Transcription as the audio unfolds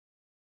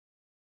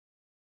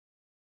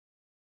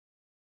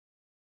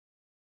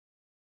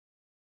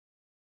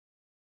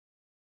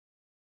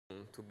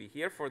to be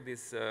here for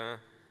this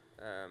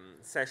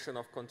session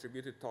of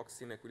contributed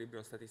talks in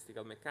equilibrium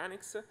statistical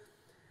mechanics.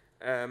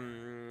 We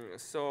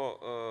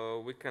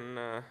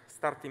can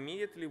start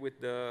immediately with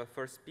the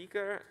first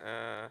speaker.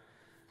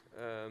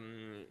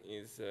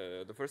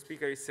 The first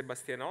speaker is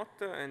Sébastien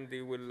Ott, and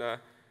he will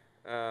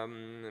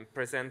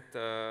present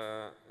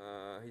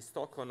his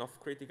talk on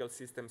critical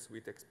systems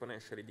with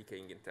exponentially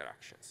decaying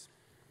interactions.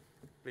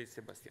 Please,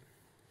 Sébastien.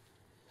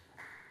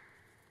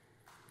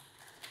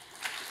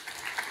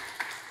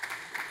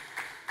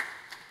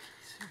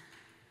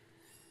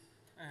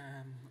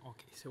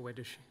 Okay, so where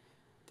does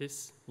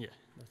this? Yeah,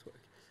 that works.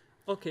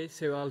 Okay,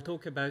 so I'll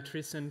talk about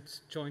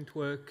recent joint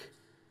work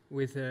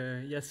with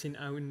Yassin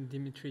Aoun,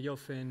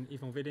 Dimitriov, and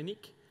Ivan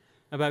Vedenik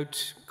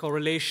about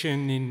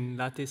correlation in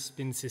lattice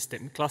spin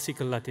system,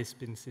 classical lattice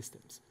spin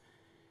systems.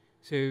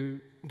 So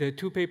the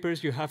two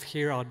papers you have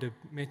here are the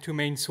two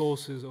main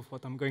sources of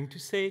what I'm going to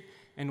say,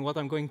 and what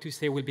I'm going to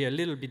say will be a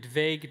little bit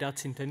vague,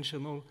 that's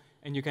intentional,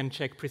 and you can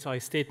check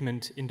precise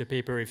statement in the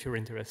paper if you're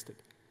interested.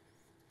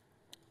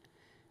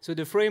 So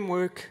the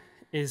framework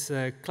is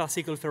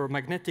classical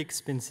ferromagnetic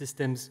spin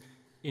systems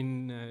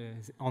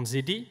on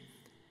ZD,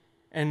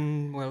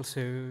 and well,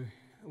 so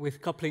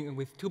with coupling,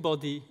 with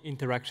two-body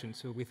interaction,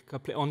 so with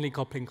only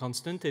coupling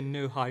constant and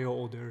no higher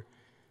order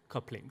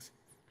couplings.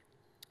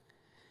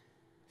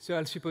 So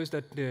I'll suppose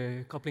that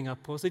the coupling are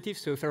positive,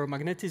 so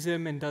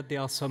ferromagnetism, and that they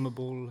are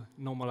summable,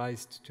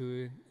 normalized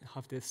to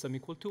have the sum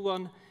equal to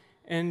 1.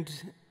 And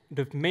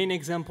the main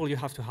example you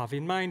have to have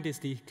in mind is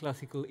the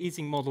classical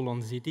Ising model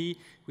on ZD,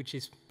 which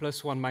is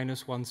 +1,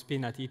 -1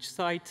 spin at each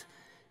site,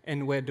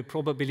 and where the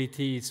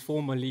probability is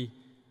formally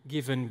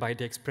given by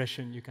the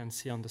expression you can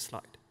see on the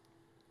slide.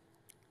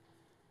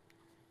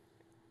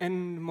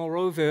 And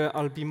moreover,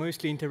 I'll be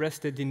mostly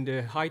interested in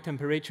the high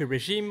temperature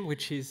regime,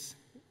 which is,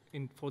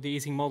 for the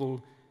Ising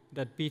model,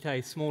 that beta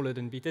is smaller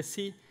than beta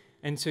C.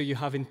 And so you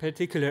have in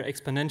particular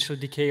exponential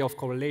decay of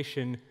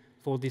correlation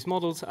for these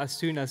models as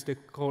soon as the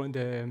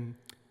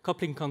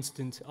coupling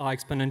constants are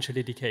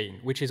exponentially decaying,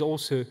 which is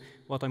also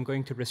what I'm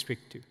going to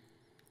restrict to.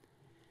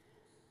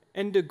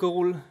 And the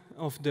goal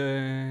of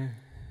the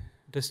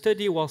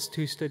study was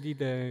to study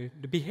the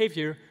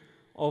behavior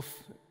of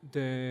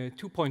the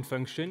two-point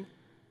function,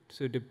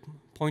 so the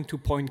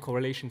point-to-point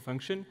correlation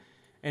function.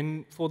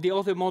 And for the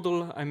other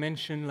model, I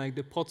mentioned like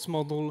the POTS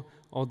model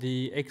or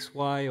the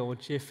XY or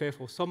GFF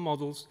or some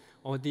models,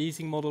 or the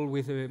Ising model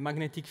with a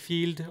magnetic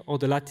field or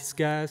the lattice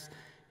gas.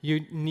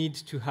 You need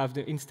to have,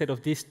 instead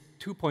of this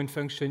two-point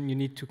function, you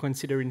need to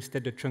consider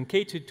instead the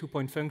truncated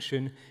two-point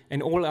function.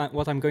 And all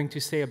what I'm going to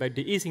say about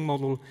the Ising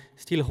model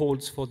still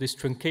holds for this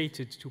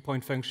truncated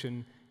two-point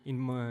function in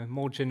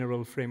more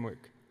general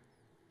framework.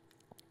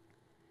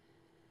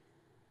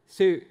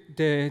 So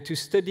to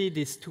study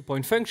this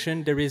two-point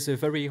function, there is a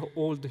very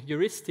old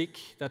heuristic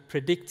that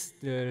predicts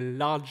the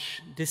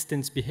large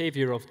distance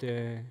behavior of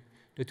the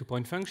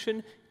two-point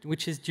function,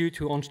 which is due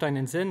to Ornstein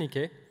and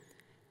Zernike,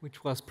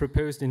 which was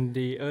proposed in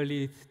the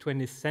early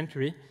 20th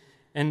century.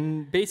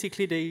 And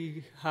basically,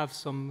 they have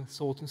some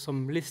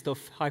list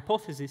of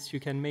hypotheses you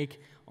can make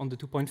on the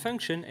two-point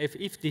function.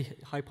 If the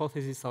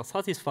hypotheses are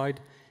satisfied,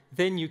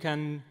 then you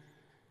can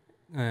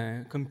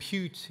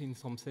compute, in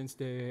some sense,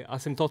 the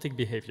asymptotic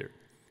behavior.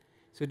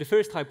 So the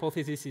first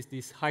hypothesis is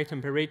this high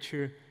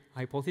temperature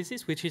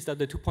hypothesis, which is that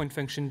the two-point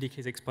function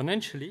decays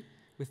exponentially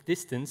with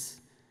distance.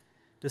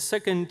 The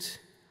second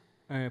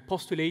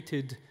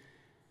postulated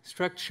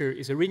structure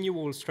is a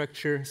renewal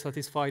structure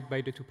satisfied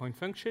by the two-point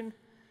function,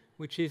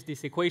 which is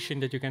this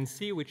equation that you can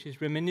see, which is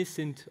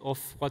reminiscent of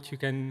what you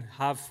can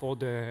have for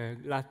the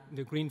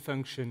green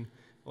function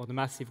or the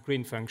massive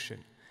green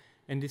function.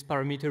 And this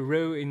parameter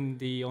rho in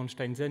the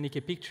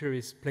Ornstein-Zernike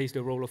picture plays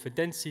the role of a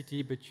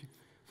density, but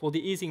for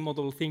the Ising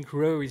model, think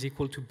rho is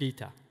equal to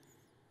beta.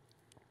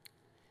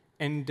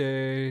 And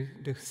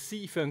the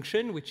C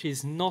function, which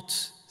is not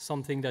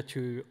something that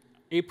you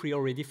a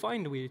priori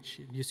defined, which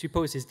you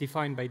suppose is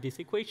defined by this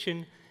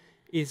equation,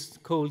 is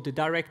called the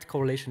direct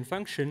correlation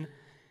function,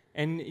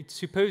 and it's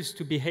supposed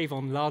to behave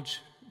on large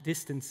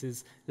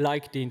distances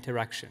like the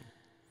interaction.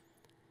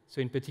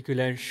 So in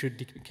particular, it should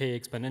decay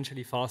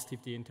exponentially fast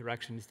if the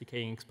interaction is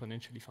decaying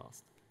exponentially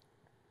fast.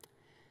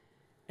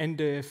 And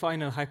the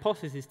final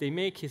hypothesis they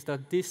make is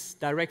that this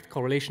direct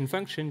correlation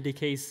function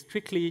decays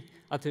strictly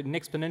at an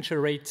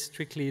exponential rate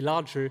strictly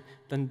larger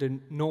than the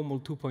normal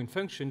two-point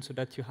function, so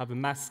that you have a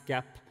mass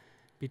gap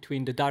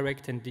between the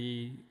direct and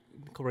the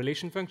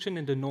correlation function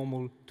and the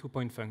normal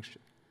two-point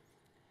function.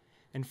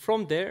 And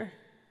from there,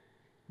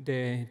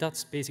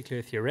 that's basically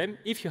a theorem.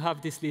 If you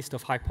have this list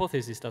of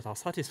hypotheses that are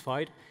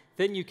satisfied,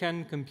 then you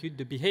can compute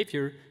the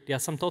behavior, the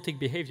asymptotic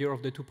behavior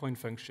of the two-point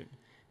function.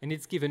 And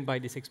it's given by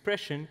this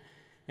expression.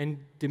 And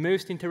the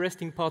most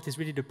interesting part is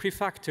really the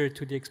prefactor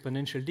to the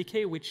exponential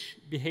decay, which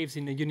behaves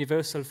in a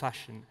universal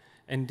fashion.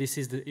 And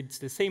it's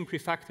the same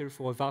prefactor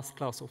for a vast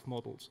class of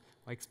models,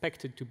 or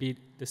expected to be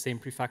the same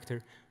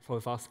prefactor for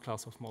a vast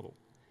class of models.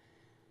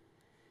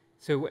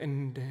 So,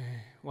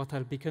 what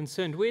I'll be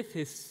concerned with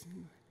is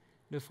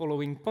the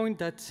following point,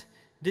 that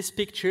this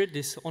picture,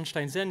 this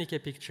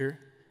Ornstein-Zernike picture,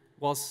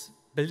 was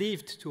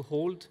believed to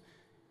hold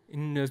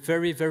in a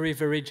very, very,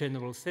 very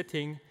general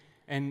setting.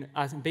 And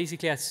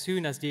basically, as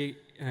soon as the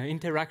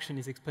interaction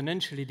is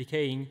exponentially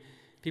decaying,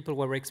 people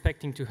were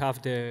expecting to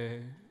have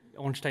the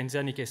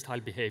Ornstein-Zernike style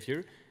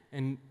behavior.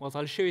 And what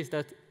I'll show is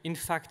that, in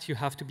fact, you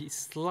have to be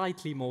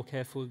slightly more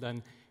careful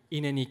than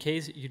in any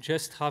case. You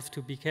just have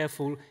to be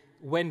careful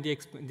when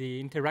the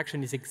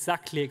interaction is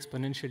exactly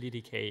exponentially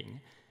decaying.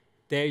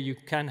 There you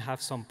can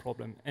have some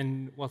problem.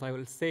 And what I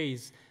will say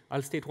is,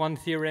 I'll state one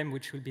theorem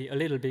which will be a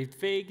little bit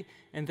vague,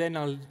 and then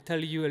I'll tell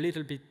you a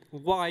little bit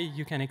why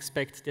you can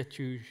expect that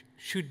you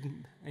should,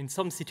 in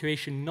some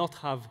situation, not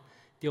have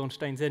the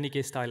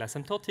Ornstein-Zernike style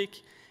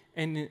asymptotic,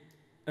 and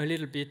a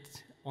little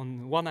bit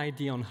on one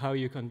idea on how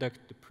you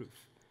conduct the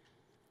proof.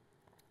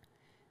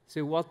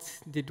 So what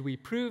did we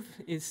prove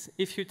is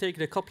if you take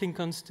the coupling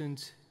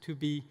constant to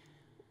be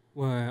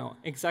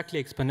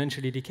exactly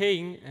exponentially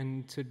decaying,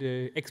 and so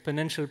the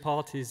exponential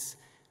part is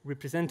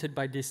represented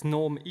by this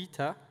norm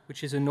eta,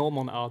 which is a norm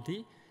on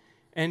RD,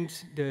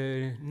 and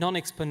the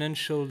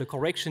non-exponential, the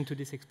correction to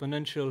this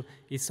exponential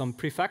is some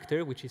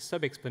prefactor, which is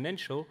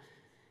sub-exponential,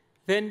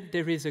 then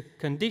there is a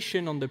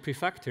condition on the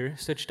prefactor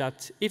such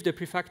that if the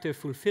prefactor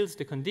fulfills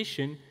the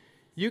condition,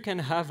 you can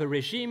have a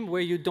regime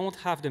where you don't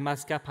have the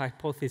mass gap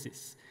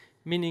hypothesis.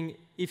 Meaning,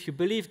 if you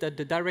believe that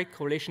the direct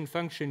correlation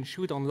function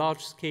should on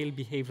large scale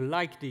behave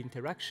like the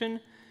interaction,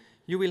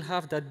 you will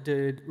have that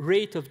the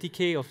rate of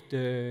decay of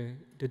the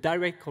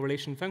direct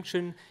correlation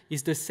function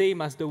is the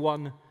same as the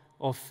one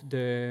of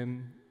the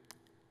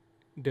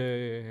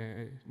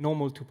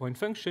normal two-point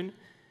function.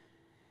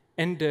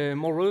 And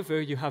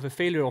moreover, you have a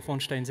failure of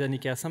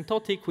Ornstein-Zernike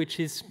asymptotic,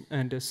 which is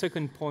the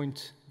second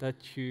point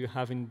that you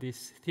have in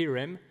this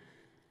theorem,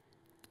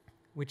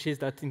 which is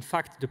that, in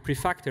fact, the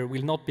prefactor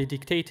will not be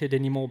dictated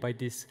anymore by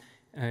this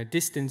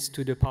distance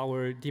to the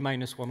power d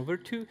minus 1 over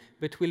 2,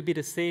 but will be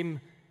the same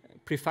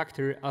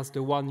prefactor as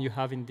the one you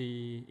have in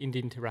the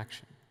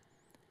interaction.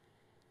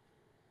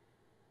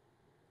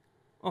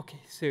 Okay,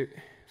 so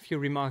a few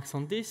remarks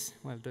on this.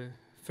 Well, the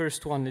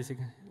first one is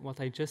what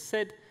I just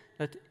said,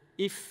 that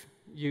if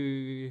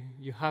you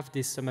have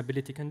this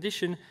summability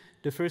condition,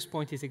 the first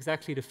point is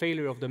exactly the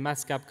failure of the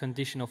mass gap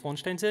condition of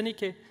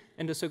Ornstein-Zernike,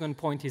 and the second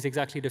point is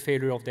exactly the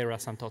failure of their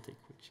asymptotic,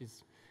 which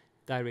is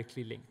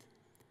directly linked.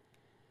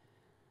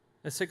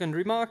 A second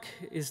remark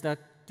is that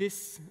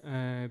this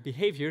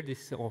behavior,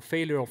 or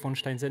failure of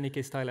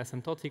Ornstein-Zernike style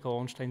asymptotic or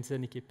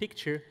Ornstein-Zernike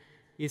picture,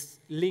 is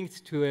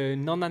linked to a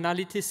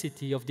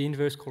non-analyticity of the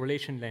inverse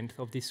correlation length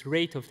of this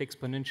rate of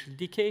exponential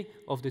decay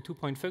of the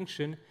two-point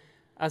function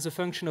as a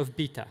function of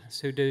beta.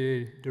 So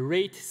the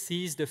rate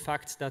sees the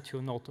fact that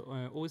you're not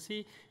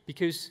OZ,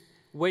 because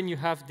when you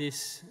have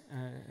this,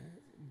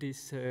 the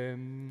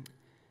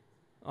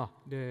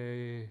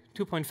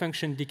two-point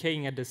function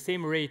decaying at the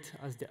same rate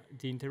as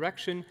the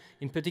interaction,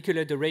 in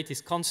particular the rate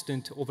is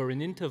constant over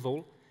an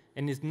interval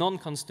and is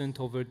non-constant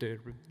over the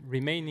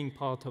remaining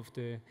part of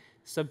the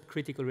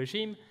subcritical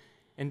regime,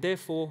 and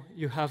therefore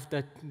you have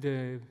that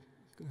the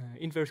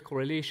inverse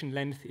correlation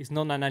length is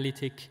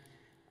non-analytic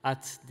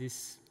at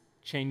this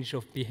change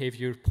of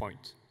behavior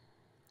point.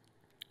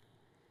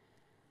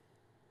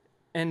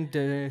 And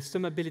the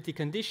summability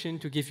condition,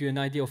 to give you an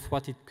idea of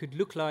what it could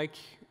look like,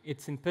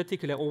 it's in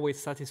particular always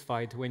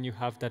satisfied when you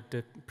have that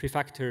the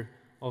prefactor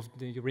of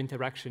your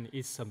interaction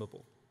is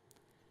summable.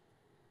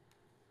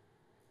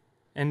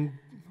 And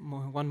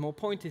one more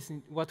point is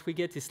what we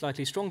get is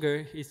slightly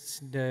stronger. It's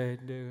the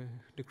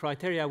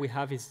criteria we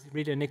have is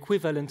really an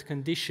equivalent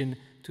condition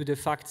to the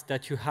fact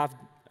that you have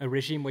a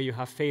regime where you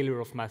have failure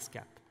of mass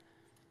gap.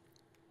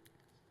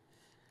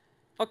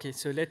 Okay,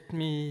 so let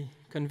me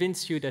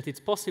convince you that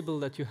it's possible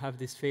that you have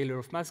this failure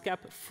of mass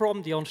gap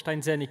from the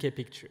Ornstein-Zernike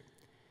picture.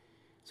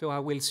 So I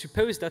will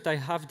suppose that I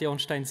have the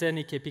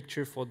Ornstein-Zernike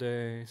picture for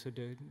the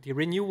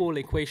renewal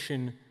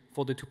equation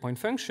for the two-point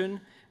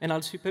function, and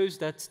I'll suppose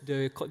that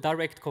the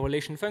direct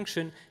correlation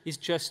function is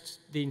just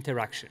the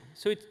interaction.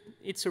 So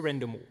it's a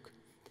random walk.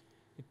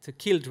 It's a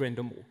killed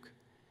random walk.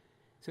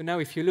 So now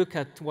if you look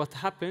at what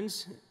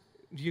happens,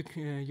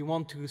 you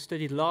want to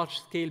study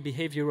large-scale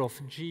behavior of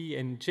G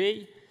and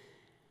J,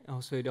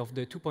 also of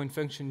the two-point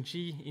function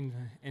G,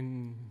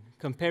 and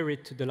compare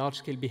it to the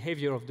large-scale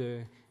behavior of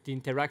the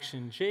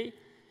interaction J.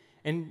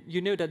 And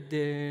you know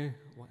that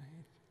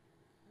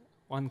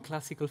one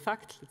classical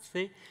fact, let's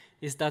say,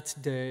 is that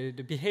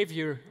the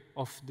behavior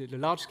of the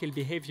large-scale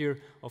behavior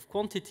of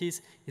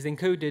quantities is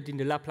encoded in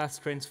the Laplace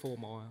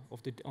transform on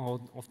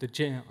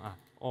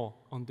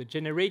the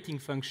generating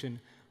function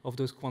of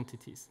those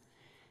quantities.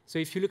 So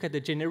if you look at the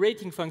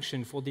generating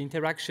function for the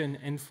interaction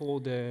and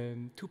for the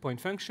two-point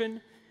function,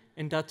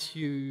 and that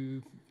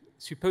you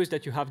suppose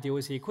that you have the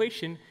OZ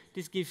equation,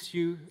 this gives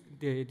you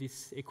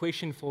this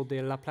equation for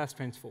the Laplace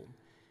transform.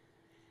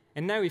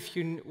 And now if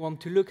you want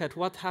to look at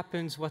what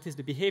happens, what is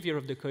the behavior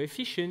of the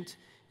coefficient,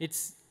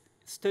 it's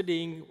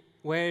studying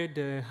where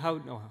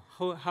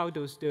how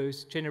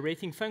those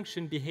generating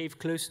functions behave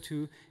close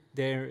to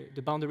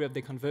the boundary of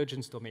the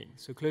convergence domain,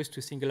 so close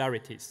to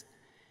singularities.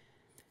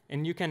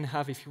 And you can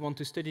have, if you want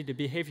to study the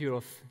behavior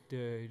of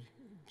the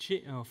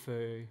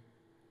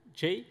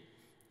J,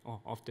 or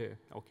of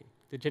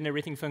the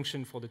generating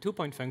function for the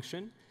 2-point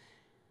function,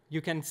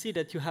 you can see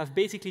that you have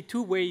basically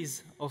two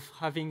ways of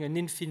having an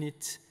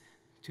infinite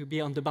to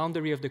be on the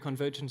boundary of the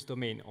convergence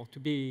domain, or to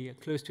be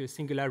close to a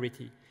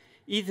singularity.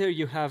 Either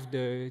you have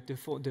the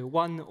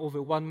 1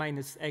 over 1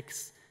 minus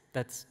x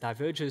that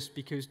diverges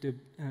because the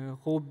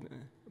rho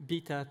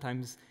beta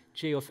times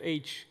j of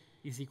h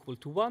is equal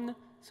to 1.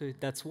 So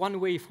that's one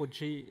way for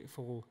G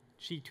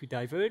to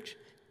diverge.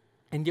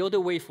 And the other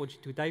way for G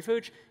to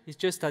diverge is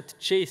just that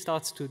J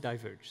starts to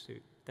diverge. So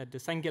that the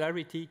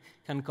singularity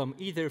can come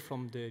either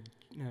from the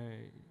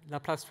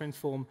Laplace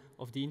transform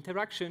of the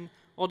interaction,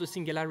 or the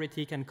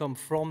singularity can come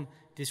from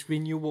this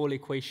renewal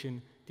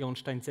equation, the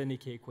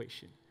Ornstein-Zernike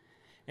equation.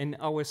 And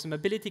our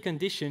summability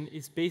condition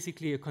is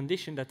basically a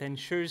condition that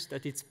ensures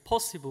that it's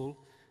possible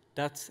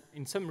that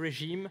in some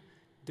regime,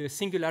 the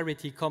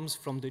singularity comes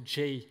from the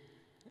J,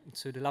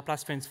 so the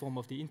Laplace transform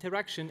of the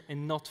interaction,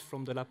 and not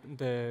from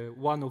the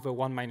 1 over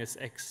 1 minus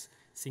x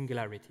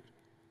singularity.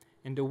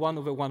 And the 1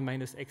 over 1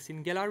 minus x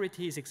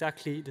singularity is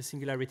exactly the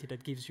singularity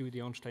that gives you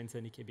the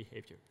Ornstein-Zernike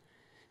behavior.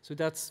 So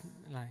that's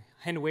like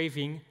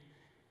hand-waving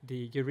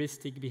the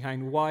heuristic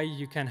behind why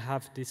you can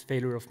have this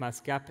failure of mass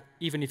gap,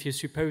 even if you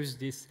suppose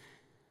this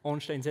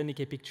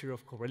Ornstein-Zernike picture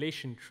of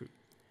correlation true.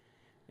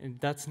 And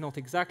that's not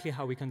exactly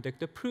how we conduct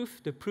the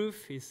proof. The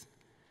proof is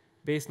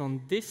based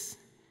on this.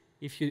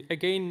 If you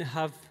again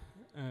have,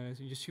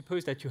 you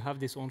suppose that you have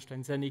this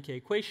Ornstein-Zernike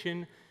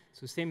equation,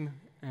 so same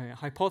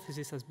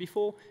hypothesis as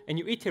before, and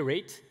you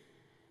iterate,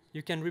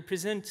 you can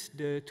represent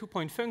the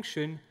 2-point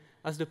function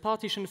as the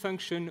partition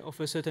function of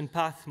a certain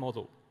path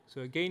model.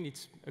 So again,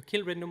 it's a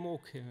kill random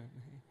walk,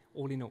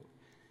 all in all.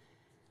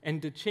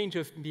 And the change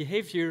of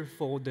behavior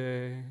for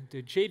the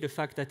J, the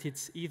fact that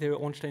it's either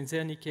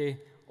Ornstein-Zernike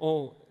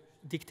or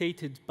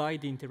dictated by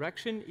the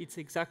interaction, it's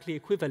exactly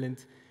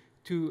equivalent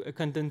to a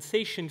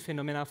condensation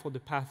phenomena for the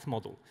path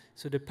model.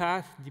 So the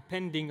path,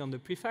 depending on the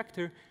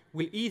prefactor,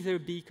 will either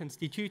be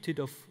constituted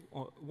of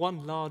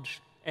one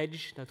large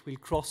edge that will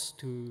cross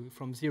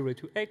from 0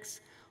 to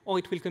x, or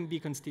it will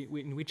be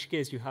in which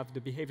case you have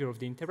the behavior of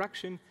the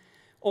interaction,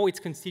 or it's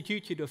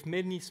constituted of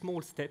many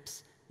small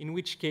steps, in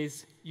which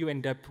case you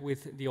end up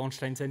with the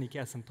Ornstein-Zernike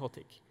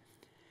asymptotic.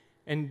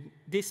 And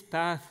this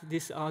path,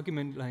 this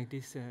argument, like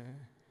this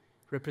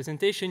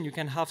representation, you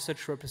can have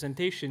such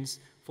representations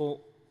for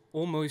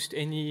almost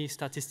any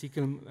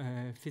statistical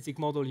physics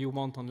model you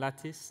want on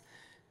lattice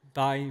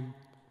by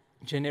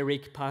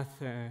generic path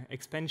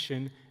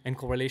expansion and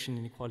correlation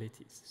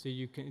inequalities. So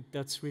you can,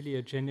 that's really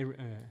a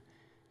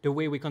the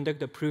way we conduct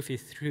the proof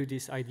is through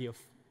this idea of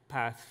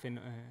path and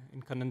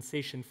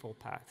condensation for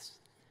paths.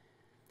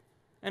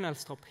 And I'll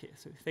stop here.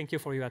 So thank you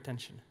for your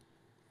attention.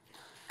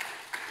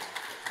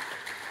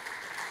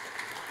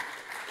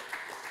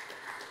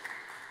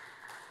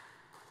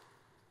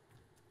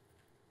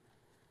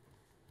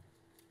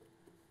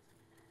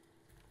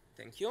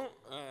 Thank you.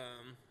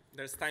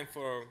 There's time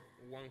for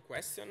one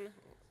question.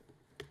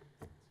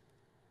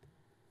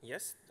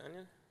 Yes,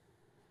 Daniel?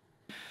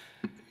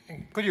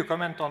 Could you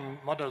comment on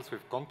models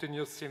with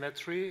continuous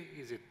symmetry?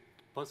 Is it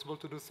possible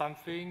to do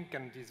something?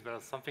 And is there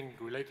something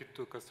related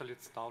to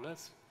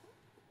Kosterlitz-Towless?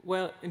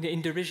 Well,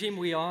 in the regime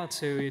we are,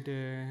 so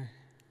the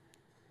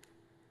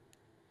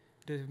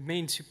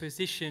main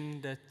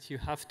supposition that you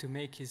have to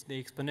make is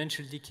the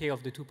exponential decay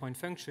of the 2-point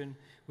function,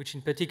 which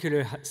in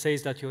particular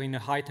says that you're in a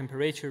high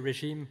temperature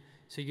regime,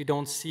 so you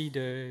don't see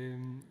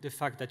the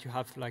fact that you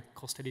have like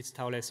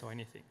Kosterlitz-Towless or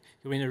anything.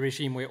 You're in a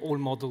regime where all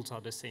models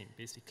are the same,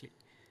 basically.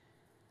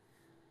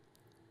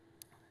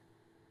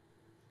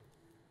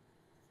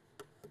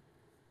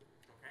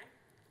 Okay,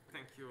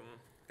 thank you.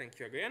 Thank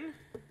you again.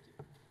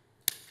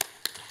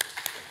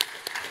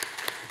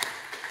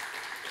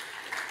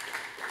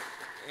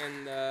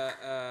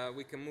 And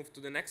we can move to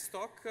the next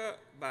talk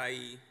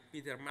by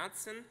Peter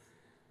Madsen.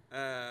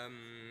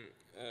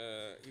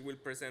 He will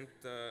present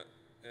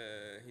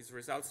his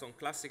results on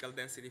classical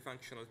density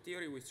functional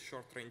theory with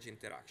short-range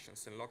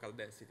interactions and local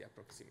density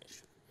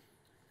approximation.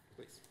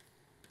 Please.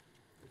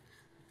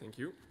 Thank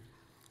you.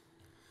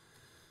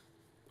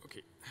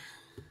 Okay.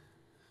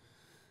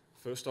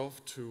 First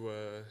off, to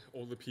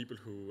all the people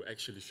who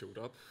actually showed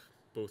up,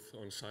 both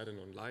on site and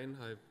online,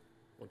 I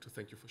want to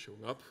thank you for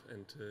showing up,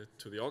 and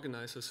to the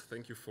organizers,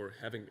 thank you for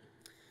having me.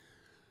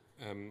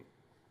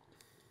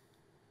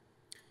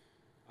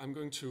 I'm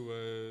going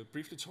to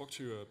briefly talk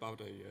to you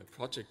about a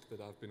project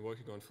that I've been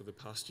working on for the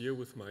past year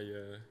with my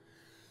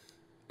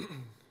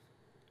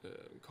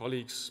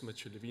colleagues,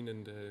 Mathieu Levine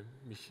and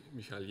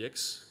Michael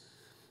Jex,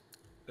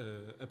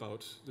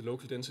 about the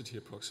local density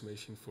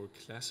approximation for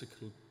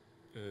classical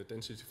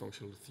density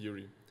functional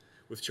theory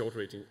with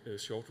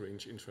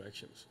short-range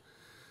interactions.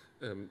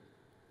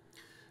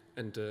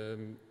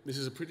 This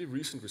is a pretty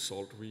recent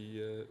result.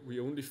 We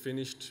only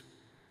finished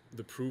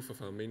the proof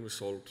of our main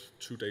result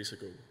 2 days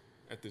ago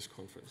at this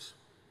conference.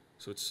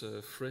 So it's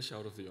fresh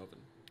out of the oven.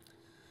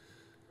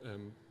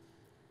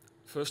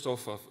 First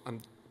off,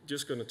 I'm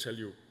just going to tell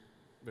you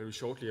very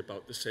shortly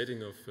about the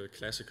setting of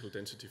classical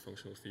density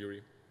functional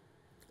theory.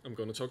 I'm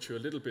going to talk to you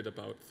a little bit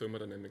about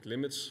thermodynamic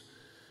limits,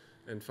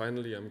 and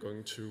finally I'm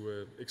going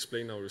to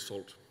explain our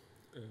result.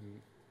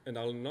 And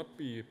I'll not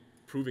be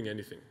proving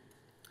anything.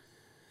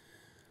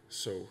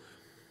 So,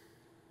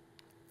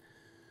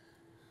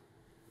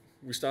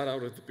 we start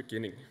out at the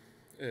beginning.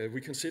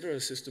 We consider a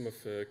system of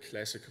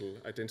classical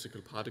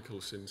identical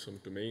particles in some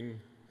domain,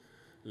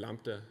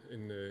 lambda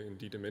in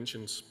d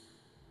dimensions,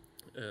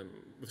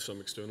 with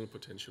some external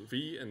potential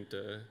v, and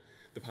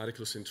the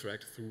particles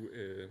interact through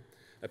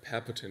a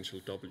pair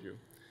potential w.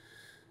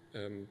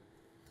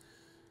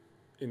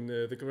 In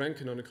the grand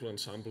canonical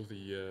ensemble,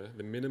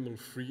 the minimal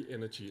free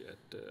energy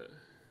at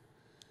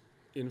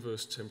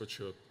inverse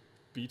temperature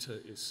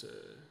beta is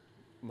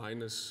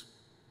minus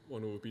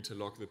 1 over beta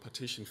log the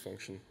partition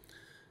function.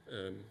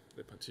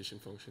 The partition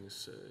function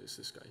is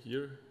this guy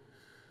here.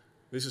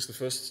 This is the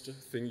first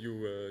thing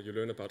you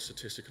learn about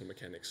statistical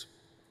mechanics.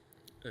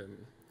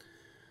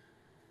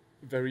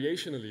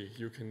 Variationally,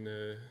 you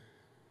can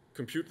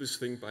compute this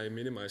thing by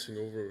minimizing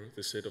over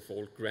the set of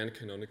all grand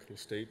canonical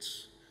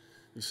states.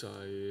 These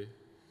are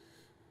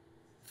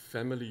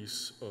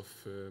families of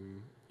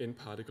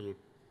n-particle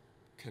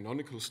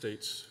canonical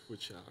states,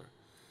 which are,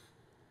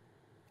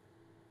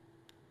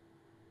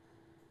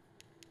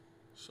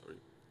 sorry,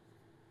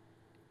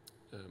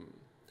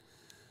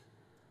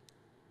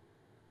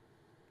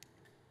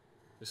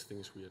 this thing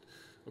is weird.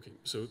 Okay,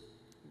 so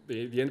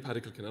the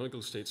n-particle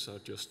canonical states are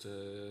just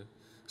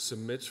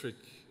symmetric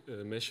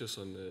measures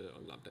on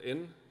lambda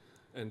n,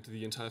 and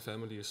the entire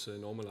family is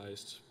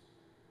normalized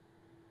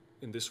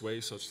in this way,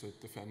 such that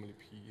the family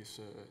P is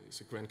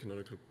a grand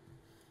canonical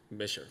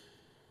measure,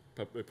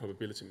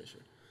 probability measure.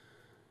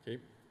 Okay,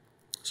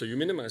 so you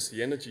minimize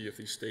the energy of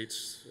these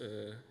states.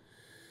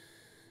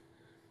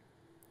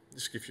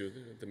 This gives you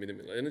the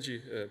minimal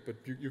energy, but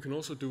you can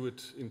also do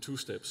it in 2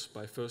 steps.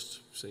 By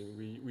first saying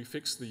we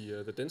fix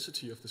the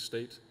density of the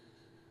state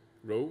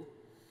rho,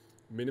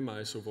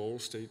 minimize overall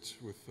state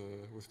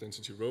with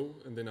density rho,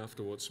 and then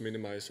afterwards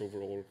minimize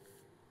overall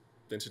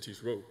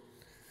densities rho.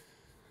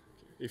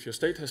 If your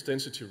state has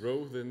density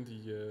rho, then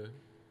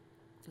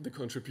the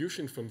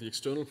contribution from the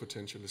external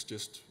potential is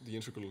just the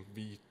integral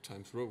v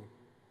times rho.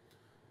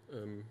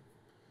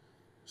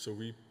 So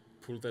we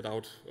pull that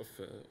out of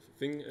the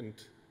thing, and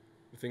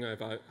the thing I've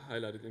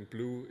highlighted in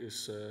blue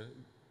is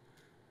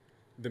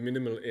the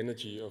minimal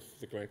energy of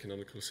the grand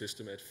canonical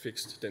system at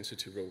fixed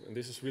density rho. And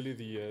this is really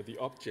the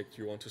object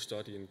you want to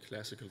study in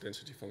classical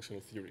density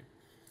functional theory.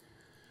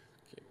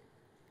 Okay.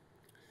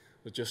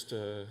 But just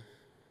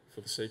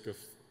for the sake of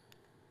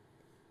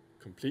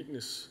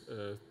completeness,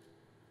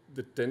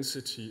 the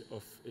density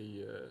of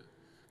a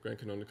grand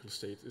canonical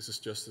state, this is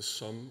just the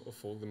sum of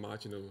all the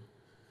marginal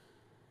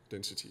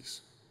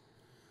densities.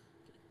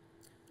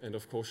 And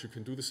of course, you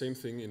can do the same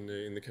thing in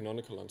the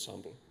canonical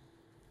ensemble.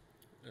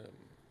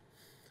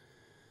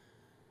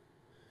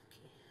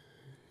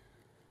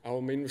 Our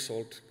main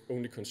result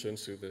only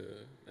concerns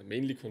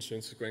mainly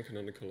concerns the grand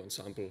canonical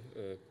ensemble,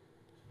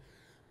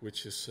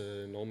 which is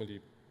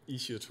normally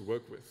easier to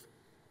work with.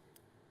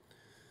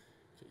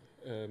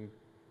 Okay.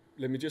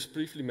 Let me just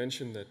briefly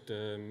mention that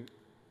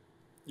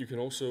you can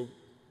also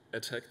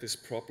attack this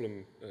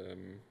problem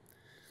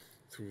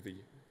through the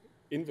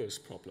inverse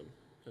problem.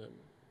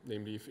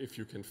 Namely, if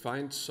you can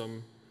find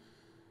some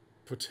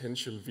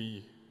potential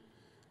v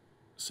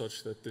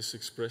such that this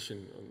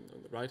expression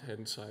on the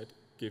right-hand side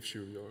gives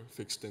you your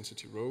fixed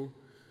density rho,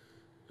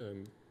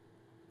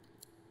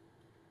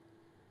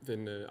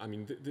 then I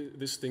mean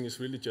this thing is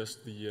really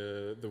just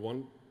the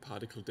one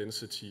particle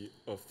density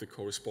of the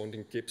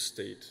corresponding Gibbs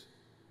state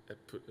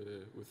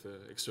with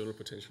external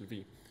potential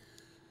v.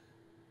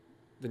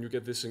 Then you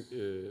get this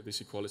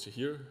this equality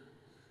here.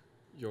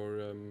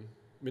 Your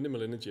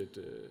minimal energy at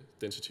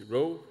density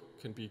rho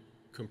can be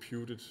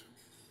computed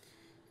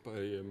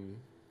by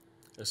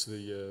as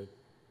the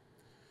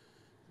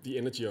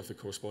energy of the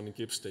corresponding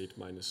Gibbs state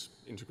minus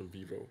integral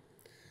v rho.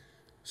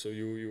 So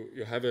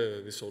you have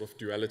this sort of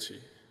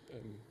duality.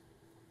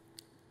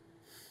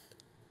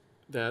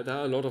 There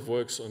are a lot of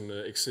works on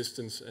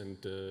existence and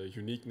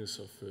uniqueness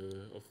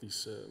of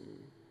these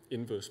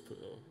inverse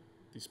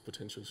these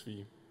potentials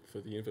v for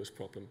the inverse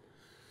problem.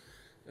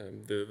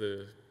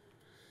 The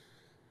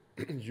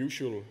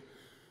usual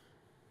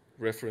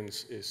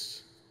reference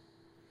is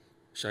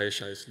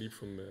Shai's leap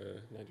from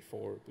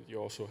 94, but you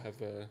also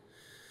have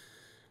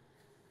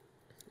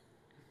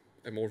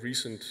a more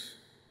recent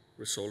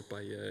result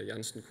by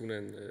Janssen, Kuna,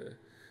 and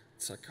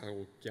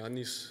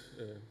Tsakarogiannis,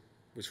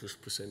 which was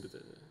presented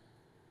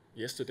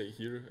yesterday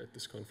here at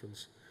this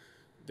conference.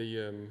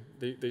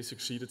 They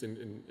succeeded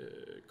in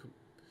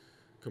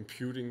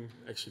computing,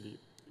 actually,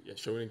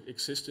 showing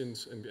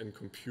existence and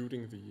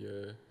computing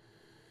the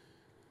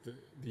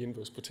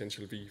inverse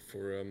potential v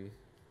for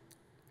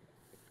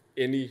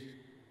any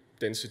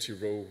density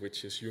rho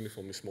which is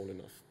uniformly small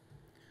enough.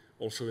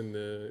 Also in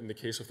the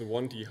case of the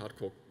 1D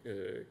hardcore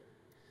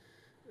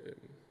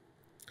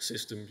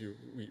system,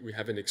 we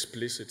have an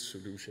explicit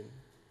solution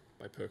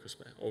by Perkins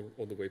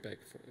all the way back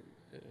from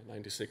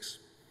 96.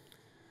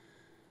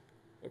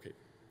 Okay,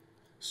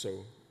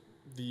 so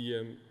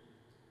the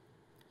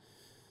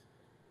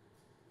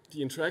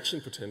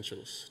interaction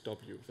potentials,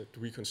 W, that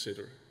we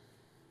consider,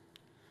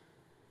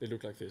 they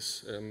look like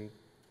this.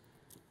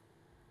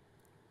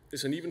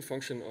 There's an even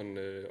function on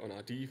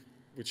RD,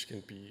 which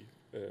can be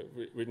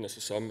written as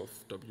a sum of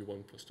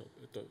W1 plus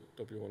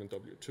W1 and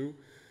W2.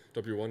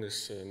 W1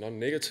 is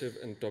non-negative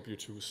and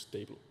W2 is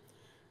stable,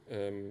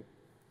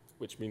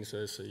 which means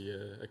there's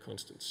a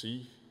constant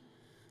C,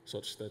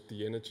 such that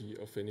the energy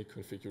of any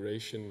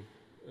configuration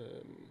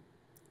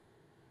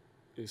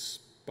is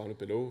bounded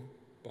below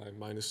by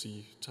minus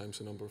C times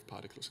the number of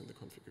particles in the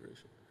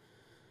configuration.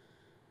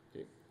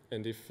 Okay.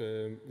 And if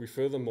we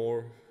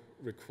furthermore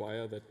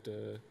require that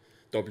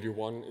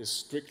W1 is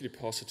strictly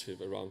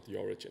positive around the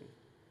origin,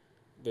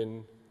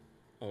 then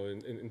our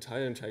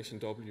entire interaction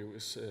W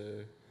is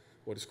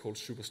what is called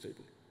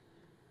superstable.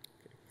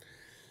 Okay.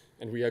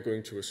 And we are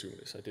going to assume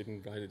this. I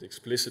didn't write it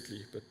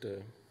explicitly, but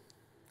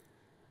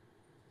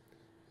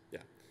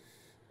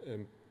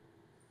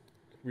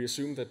we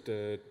assume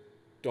that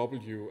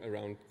W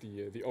around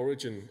the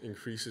origin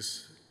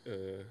increases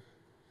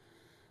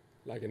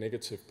like a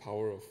negative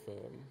power of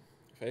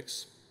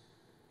x,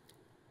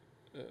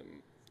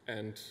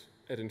 and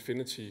at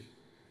infinity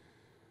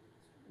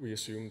we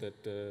assume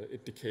that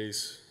it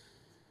decays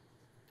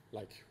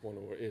like 1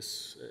 over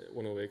s,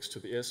 1 over x to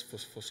the s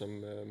for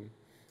some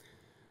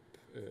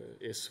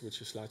s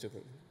which is larger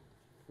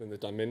than the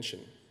dimension.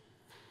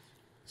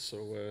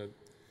 So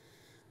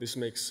this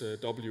makes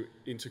W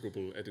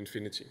integrable at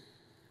infinity.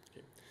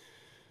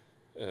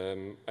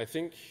 Okay. I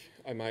think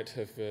I might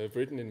have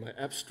written in my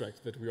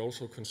abstract that we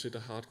also consider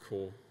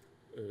hardcore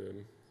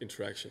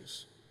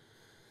interactions.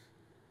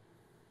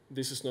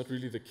 This is not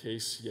really the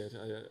case yet.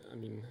 I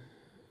mean,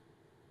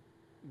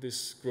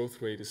 this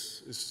growth rate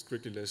is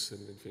strictly less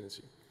than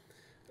infinity.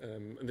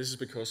 And this is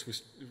because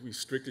we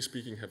strictly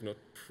speaking have not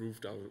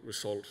proved our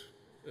result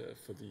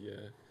for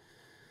the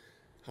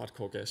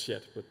hardcore gas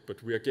yet,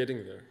 but we are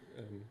getting there.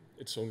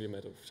 It's only a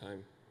matter of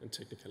time and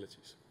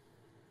technicalities.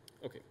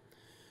 Okay,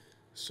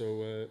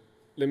 so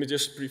let me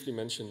just briefly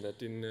mention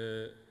that in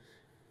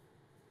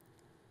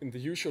the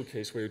usual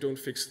case where you don't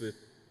fix the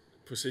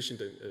position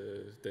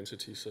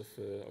densities of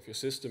your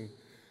system,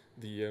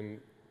 the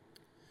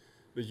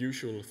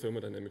usual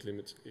thermodynamic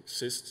limit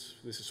exists.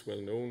 This is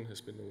well known,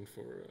 has been known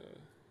for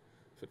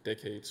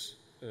decades,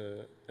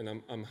 and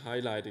I'm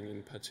highlighting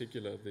in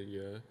particular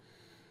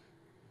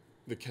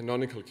the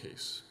canonical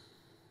case,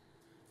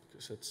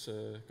 because that's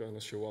going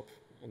to show up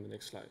on the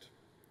next slide.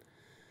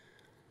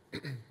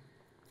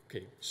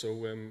 Okay, so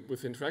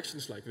with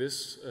interactions like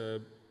this,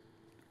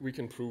 we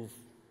can prove,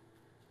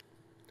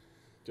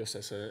 just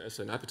as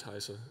an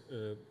appetizer,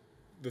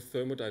 the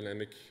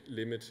thermodynamic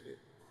limit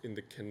in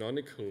the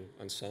canonical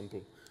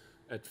ensemble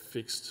at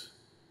fixed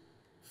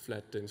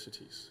flat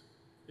densities.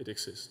 It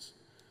exists.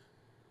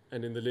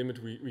 And in the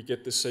limit, we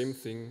get the same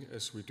thing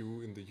as we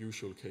do in the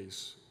usual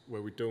case,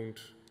 where we don't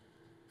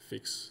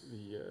fix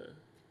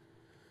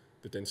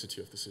the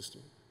density of the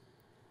system.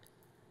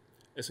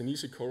 As an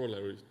easy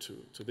corollary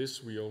to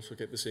this, we also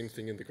get the same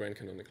thing in the grand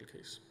canonical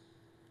case.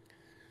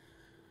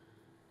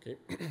 Okay,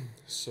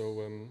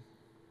 so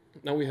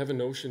now we have a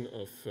notion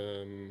of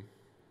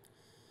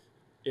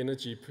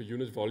energy per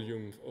unit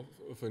volume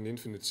of an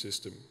infinite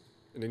system,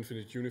 an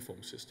infinite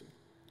uniform system.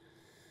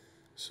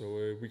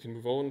 So we can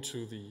move on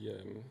to the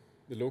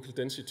local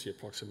density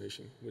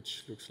approximation,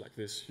 which looks like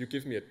this. You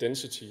give me a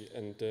density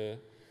and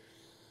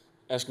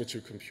ask me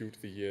to compute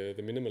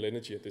the minimal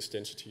energy at this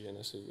density, and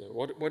I say,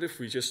 what if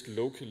we just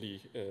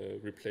locally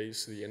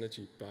replace the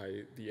energy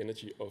by the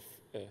energy of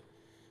a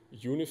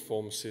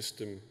uniform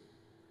system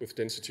with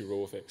density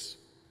rho of x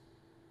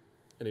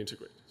and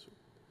integrate? So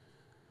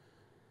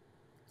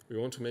we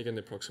want to make an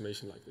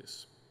approximation like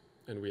this,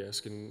 and we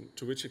ask,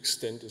 to which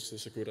extent is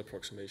this a good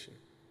approximation?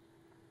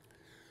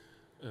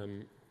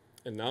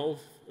 And now,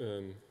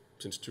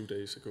 since 2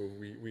 days ago,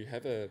 we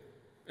have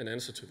an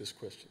answer to this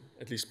question,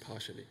 at least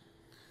partially.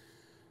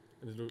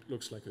 And it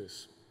looks like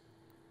this.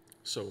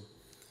 So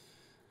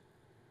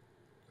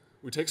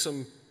we take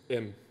some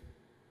m,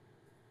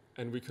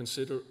 and we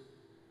consider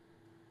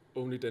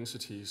only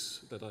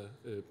densities that are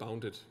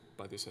bounded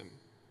by this m.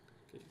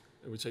 Okay.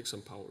 And we take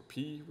some power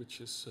p, which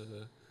is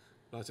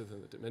larger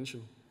than the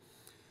dimension.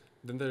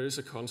 Then there is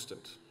a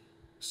constant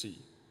c,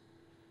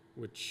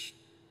 which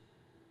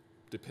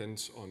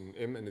depends on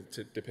m, and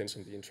it depends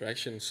on the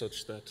interaction,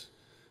 such that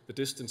the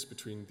distance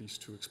between these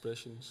two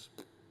expressions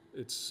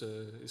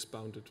is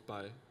bounded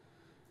by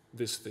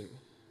this thing.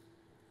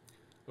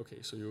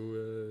 Okay, so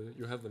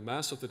you have the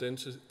mass of the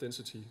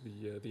density,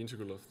 the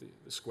integral of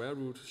the square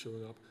root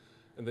showing up,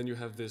 and then you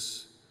have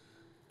this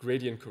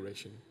gradient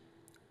correction,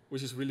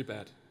 which is really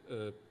bad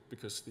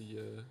because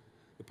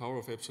the power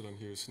of epsilon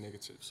here is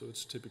negative, so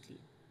it's typically,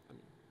 I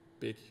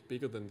mean,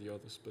 bigger than the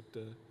others, but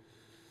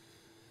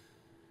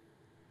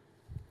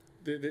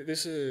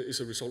this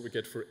is a result we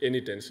get for any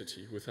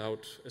density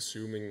without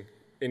assuming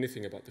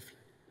anything about the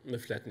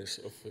flatness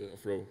of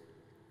rho.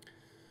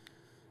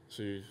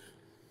 So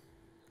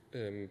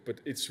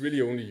But it's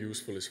really only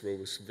useful if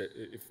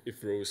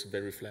rho is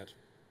very flat.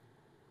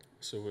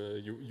 So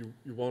you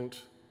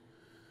want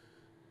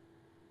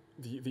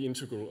the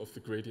integral of the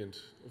gradient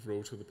of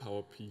rho to the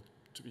power p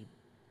to be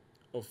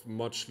of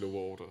much lower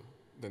order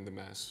than the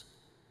mass.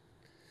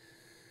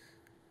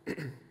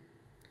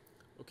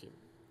 Okay.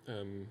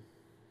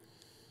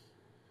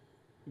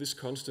 This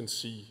constant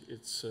c,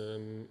 it's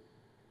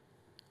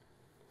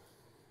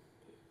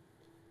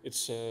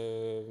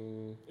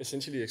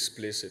essentially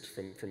explicit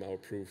from our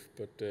proof,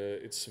 but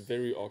it's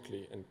very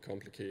ugly and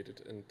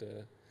complicated, and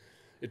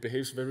it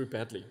behaves very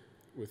badly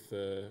with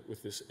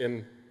this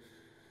m,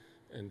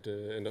 and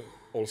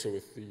also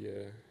with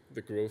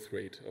the growth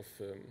rate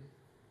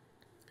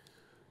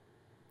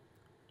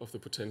of the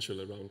potential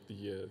around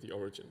the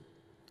origin.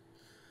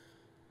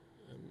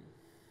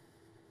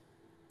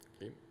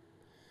 Okay.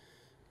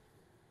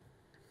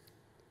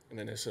 And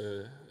then as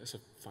a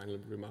final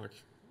remark,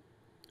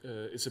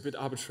 it's a bit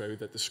arbitrary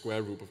that the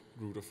square root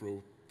of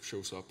rho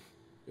shows up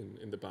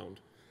in the bound.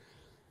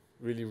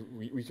 Really,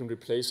 we can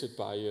replace it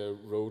by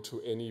rho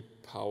to any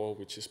power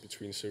which is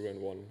between 0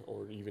 and 1,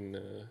 or even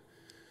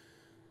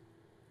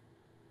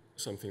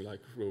something like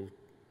rho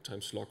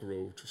times log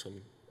rho to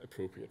some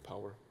appropriate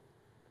power.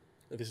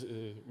 This,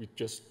 we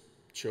just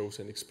chose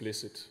an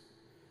explicit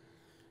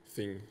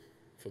thing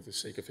for the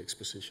sake of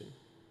exposition.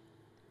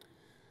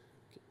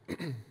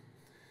 Okay.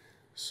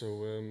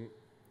 So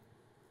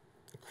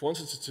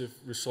quantitative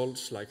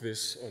results like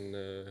this on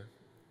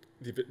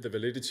the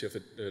validity of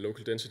the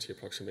local density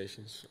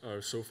approximations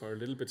are so far a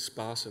little bit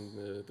sparse in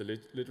the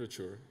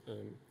literature.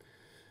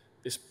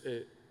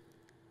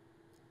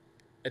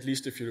 At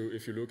least if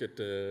you look at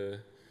the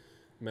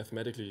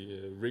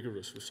mathematically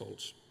rigorous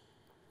results.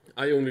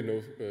 I only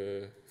know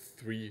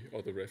 3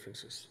 other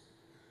references.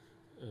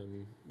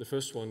 The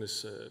first one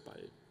is by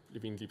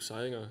Levin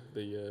Liebseinger.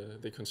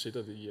 They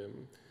consider the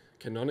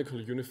canonical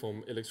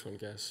uniform electron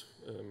gas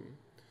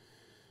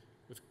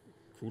with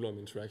Coulomb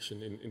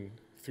interaction in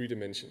 3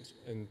 dimensions,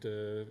 and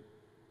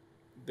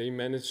they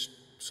managed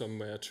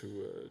somewhere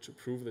to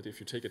prove that if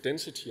you take a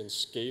density and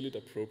scale it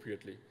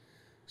appropriately,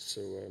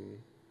 so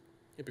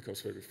it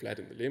becomes very flat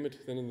in the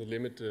limit. Then in the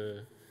limit,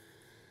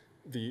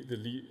 the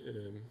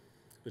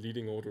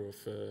leading order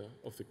of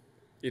the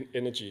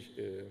energy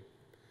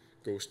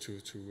goes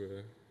to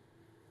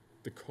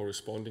the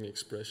corresponding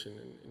expression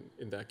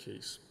in that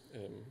case.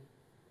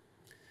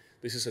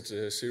 This is at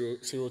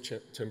zero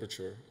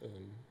temperature,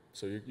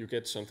 so you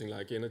get something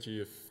like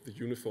energy of the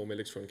uniform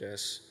electron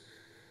gas,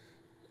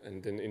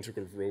 and then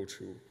integral rho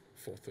to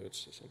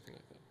 4/3 or something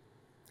like that.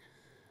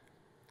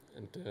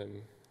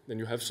 And then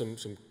you have some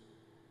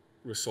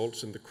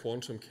results in the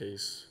quantum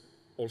case,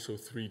 also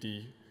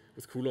 3D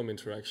with Coulomb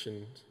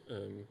interaction.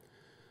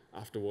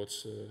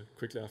 Afterwards,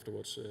 quickly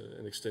afterwards,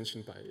 an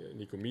extension by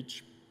Nico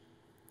Mich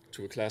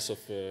to a class of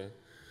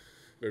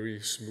very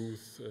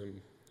smooth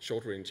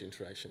short-range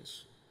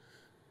interactions.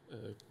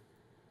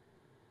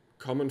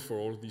 Common for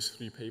all these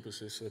 3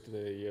 papers is that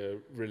they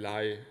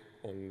rely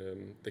on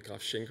the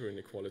Graf-Schenker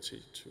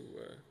inequality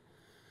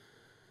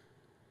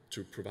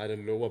to provide a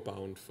lower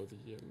bound for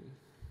the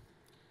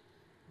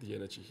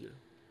energy here.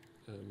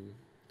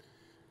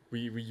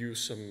 We use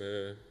some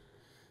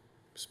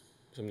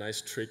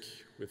nice trick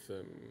with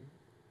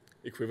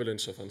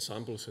equivalence of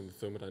ensembles in the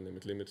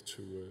thermodynamic limit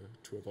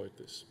to avoid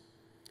this.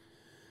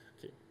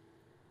 Okay.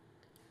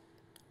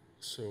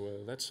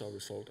 So that's our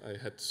result. I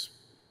had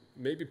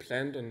maybe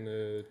planned on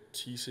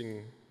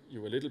teasing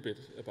you a little bit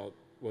about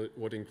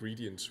what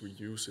ingredients we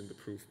use in the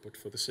proof, but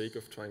for the sake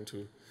of trying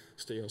to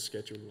stay on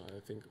schedule, I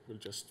think we'll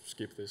just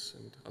skip this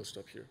and I'll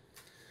stop here.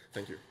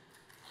 Thank you.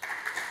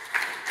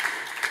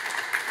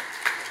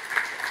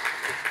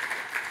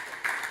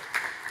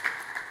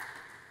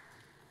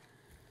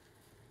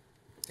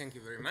 Thank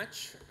you very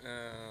much.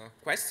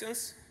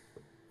 Questions?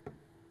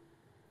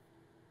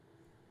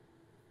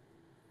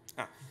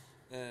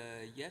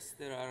 Yes,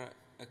 there are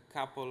a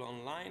couple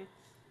online.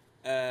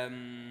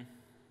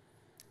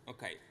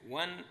 Okay,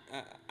 one,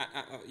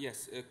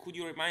 yes, could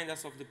you remind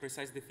us of the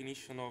precise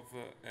definition of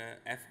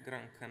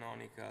F-grand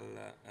canonical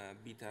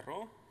beta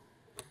rho?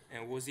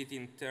 And was it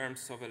in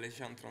terms of a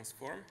Legendre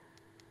transform?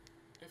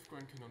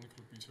 F-grand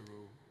canonical beta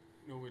rho.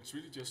 No, it's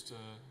really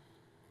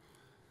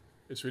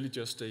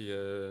just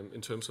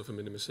in terms of a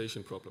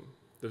minimization problem.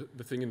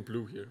 The thing in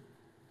blue here.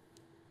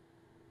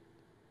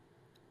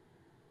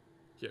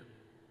 Here.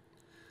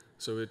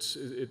 So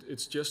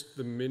it's just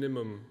the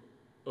minimum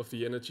of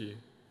the energy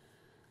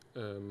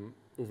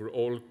over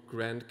all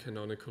grand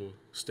canonical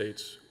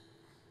states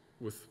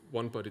with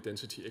one body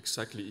density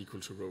exactly equal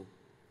to rho.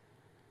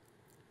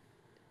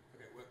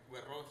 Okay,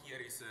 where rho here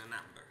is a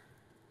number.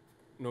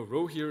 No,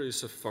 rho here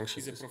is a function.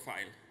 It's a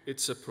profile.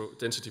 It's a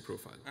density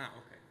profile. Ah,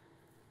 okay.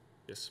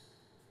 Yes.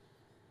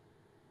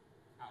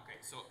 Okay,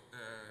 so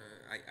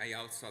I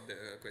also had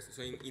the question.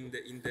 So in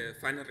the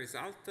final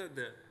result,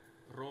 the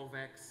rho of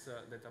x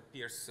that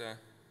appears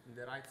in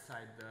the right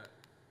side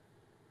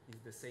is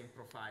the same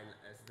profile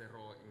as the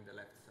rho in the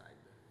left side.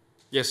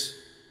 Yes.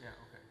 Yeah.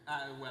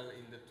 Okay. Well,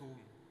 in the two.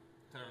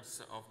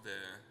 terms of the...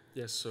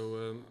 Yes,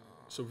 so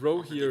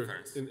rho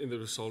here in the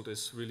result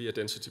is really a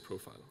density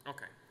profile.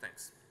 Okay,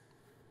 thanks.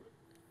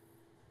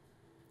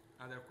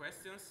 Other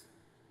questions?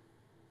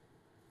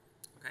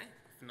 Okay,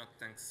 if not,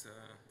 thanks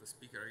the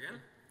speaker again.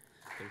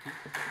 Thank you.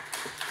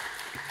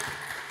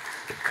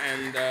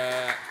 And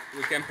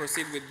we can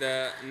proceed with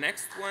the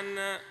next one.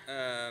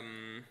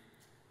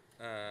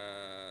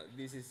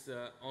 This is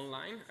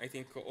online. I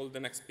think all the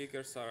next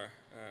speakers are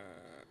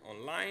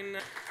online.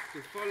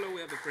 To follow,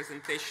 we have a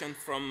presentation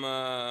from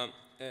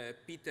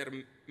Peter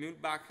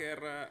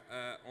Mühlbacher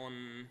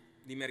on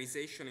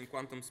dimerization in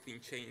quantum spin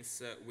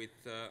chains with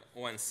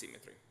ON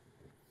symmetry.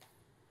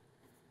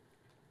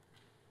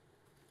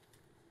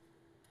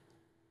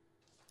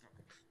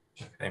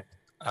 Okay.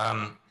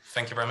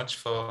 Thank you very much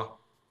for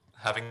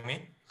having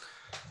me.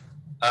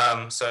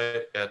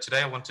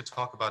 Today I want to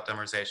talk about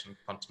dimerization in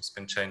quantum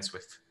spin chains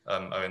with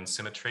ON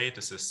symmetry.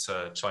 This is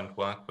joint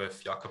work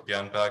with Jakob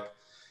Björnberg,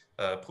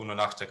 Bruno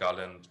Nachtigall,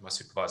 and my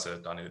supervisor,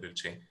 Daniel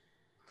Lucci.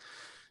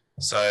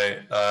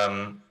 So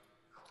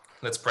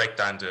let's break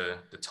down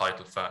the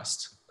title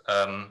first.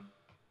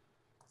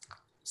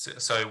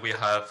 So we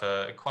have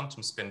a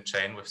quantum spin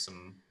chain with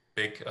some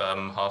big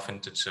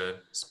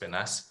half-integer spin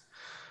s.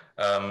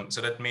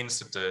 So that means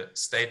that the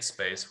state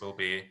space will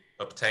be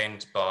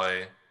obtained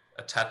by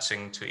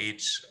attaching to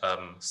each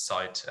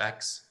site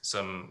x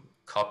some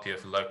copy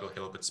of a local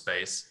Hilbert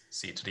space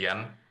c to the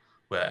n,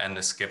 where n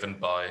is given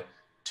by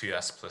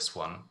 2s plus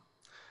 1.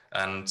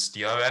 And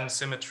the ON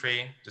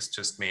symmetry, this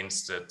just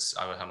means that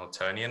our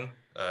Hamiltonian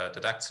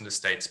that acts in the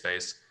state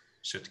space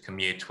should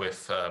commute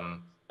with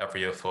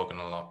every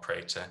orthogonal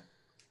operator.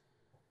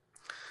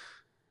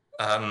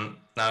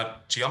 Now,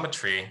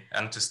 geometry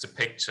enters the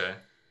picture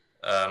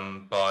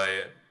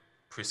by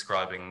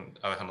prescribing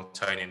our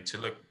Hamiltonian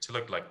to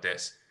look like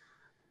this.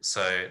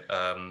 So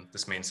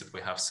this means that we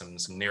have some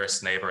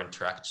nearest neighbor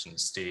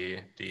interactions.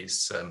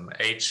 These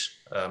h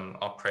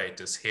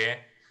operators here,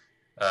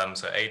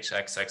 so h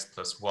x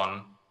plus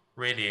 1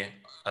 really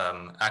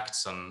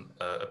acts on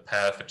a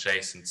pair of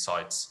adjacent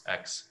sites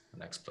x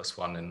and x plus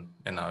 1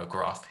 in our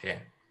graph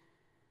here.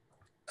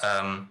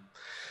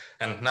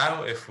 And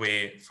now if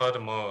we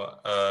furthermore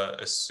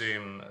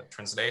assume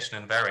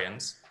translation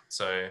invariance,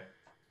 so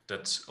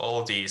that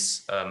all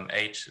these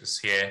h's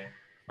here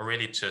are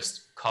really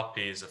just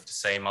copies of the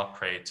same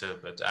operator,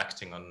 but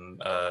acting on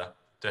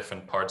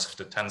different parts of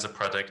the tensor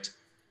product,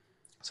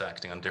 so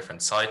acting on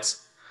different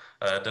sites,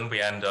 then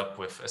we end up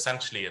with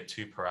essentially a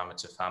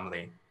two-parameter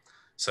family.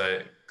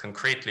 So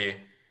concretely,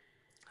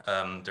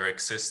 there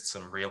exists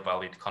some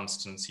real-valued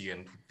constants u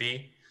and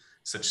v,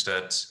 such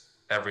that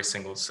every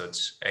single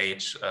such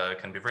h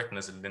can be written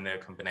as a linear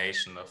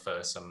combination of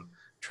some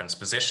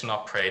transposition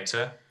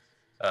operator,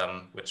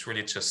 which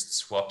really just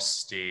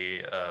swaps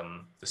the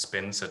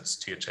spins at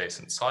two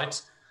adjacent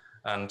sites,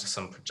 and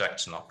some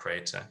projection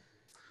operator.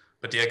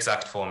 But the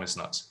exact form is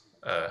not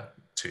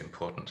too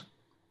important.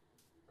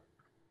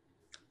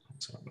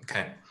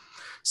 Okay,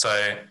 so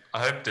I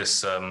hope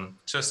this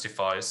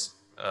justifies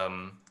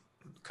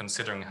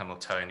considering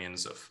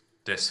Hamiltonians of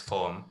this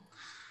form.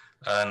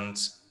 And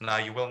now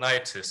you will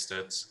notice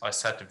that I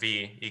set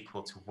v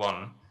equal to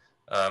 1.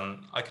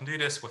 I can do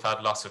this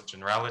without loss of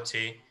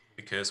generality,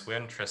 because we're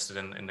interested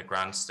in the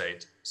ground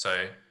state.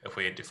 So if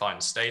we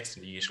define states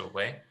in the usual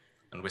way,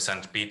 and we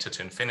send beta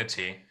to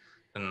infinity,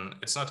 then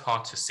it's not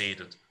hard to see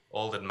that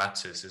all that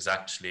matters is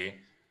actually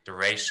the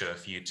ratio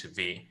of u to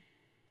v.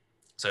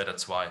 So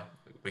that's why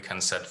we can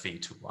set v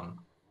to 1.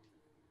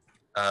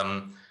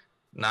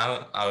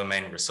 Now our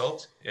main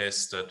result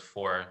is that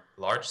for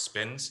large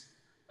spins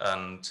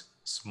and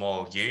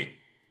small u,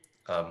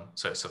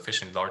 so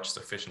sufficiently large,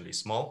 sufficiently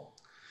small,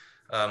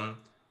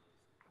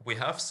 we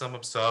have some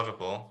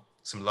observable,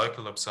 some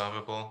local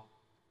observable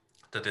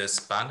that is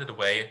banded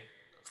away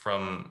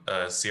from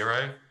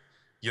 0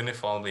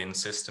 uniformly in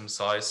system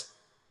size,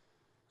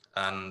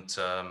 and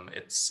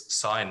its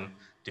sign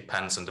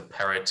depends on the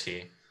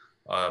parity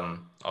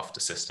of the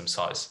system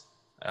size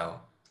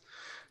L.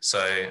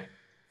 So,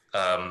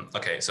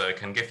 okay, so I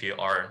can give you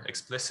R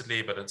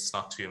explicitly, but it's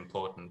not too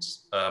important.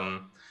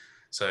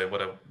 So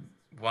what I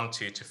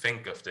want you to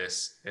think of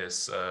this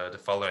is the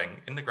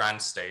following. In the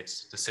ground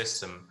state, the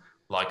system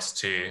likes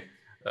to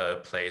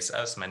place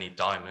as many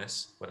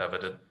dimers, whatever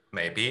that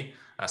may be,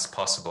 as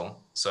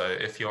possible. So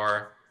if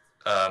you're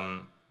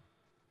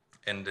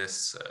in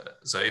this,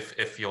 so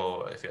if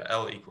your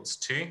L equals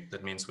 2,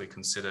 that means we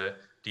consider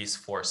these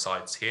 4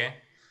 sites here,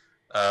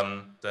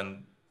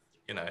 then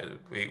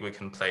we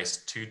can place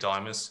 2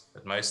 dimers,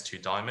 at most 2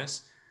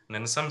 dimers. And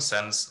in some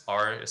sense,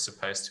 R is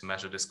supposed to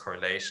measure this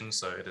correlation.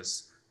 So it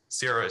is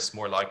 0 is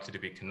more likely to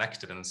be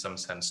connected in some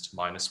sense to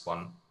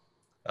 -1.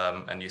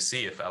 And you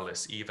see if L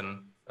is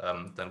even,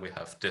 then we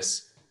have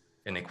this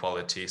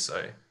inequality.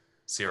 So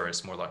 0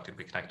 is more likely to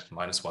be connected to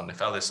 -1.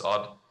 If L is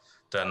odd,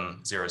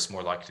 then 0 is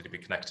more likely to be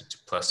connected to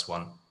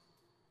 +1.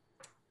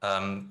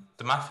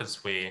 The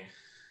methods we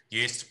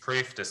use to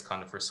prove this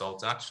kind of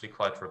result are actually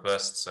quite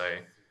robust. So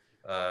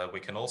we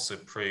can also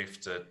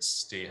prove that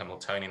the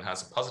Hamiltonian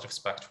has a positive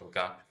spectral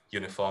gap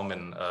uniform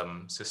in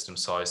system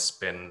size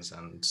spins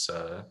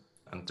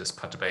and this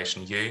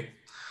perturbation U.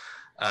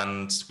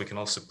 And we can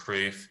also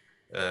prove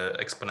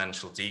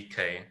exponential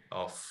decay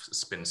of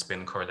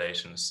spin-spin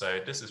correlations. So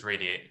this is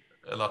really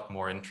a lot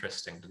more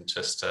interesting than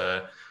just,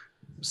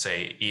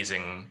 say,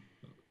 easing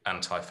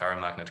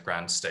anti-ferromagnet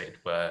ground state,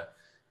 where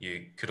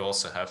you could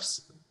also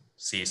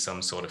see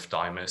some sort of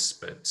dimers,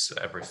 but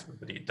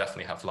everybody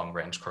definitely have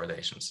long-range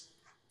correlations.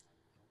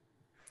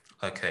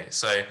 Okay,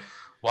 so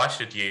why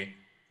should you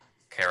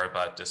care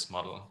about this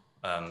model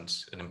and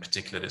in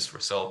particular this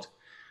result?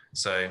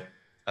 So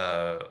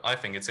I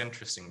think it's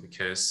interesting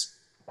because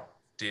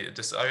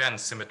this ON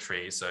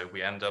symmetry, so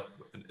we end up,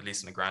 at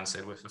least in the ground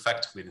state, with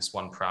effectively this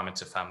one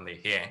parameter family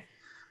here.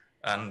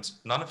 And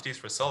none of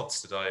these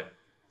results that I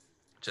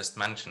just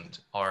mentioned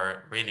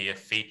are really a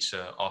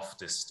feature of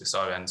this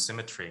ON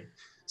symmetry.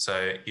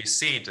 So you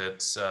see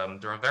that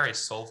there are very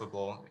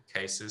solvable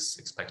cases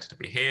expected to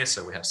be here.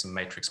 So we have some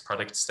matrix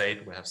product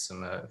state, we have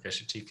some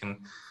Fischer-Tiecken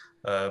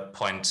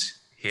point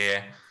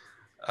here.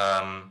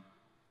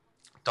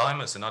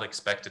 Dimers are not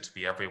expected to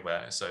be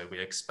everywhere. So we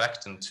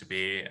expect them to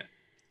be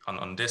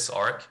on this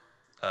arc.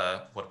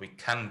 What we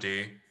can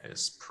do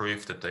is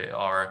prove that they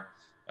are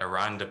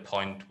around the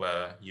point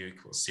where U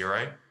equals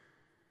 0.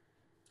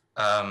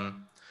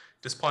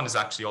 This point is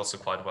actually also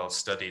quite well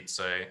studied.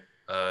 So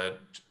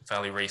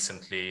fairly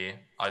recently,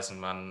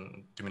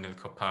 Eisenman,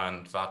 Duminil-Copin,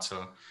 and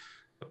Vattel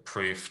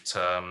proved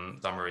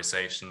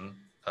dimerization,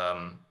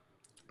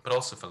 but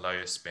also for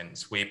lower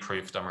spins. We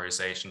proved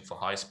dimerization for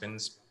high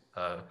spins,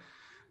 but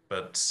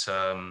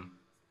at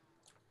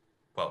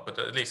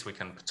least we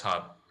can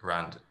perturb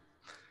around it.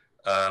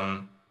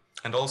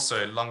 And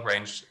also long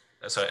range,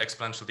 so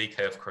exponential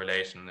decay of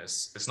correlation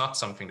is not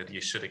something that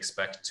you should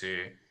expect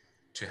to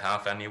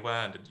have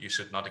anywhere, and that you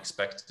should not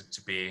expect it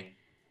to be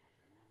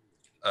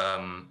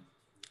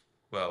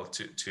well,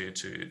 to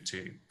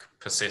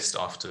persist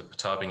after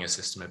perturbing your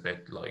system a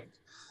bit. Like,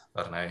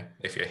 I don't know,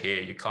 if you're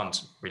here, you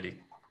can't really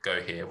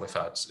go here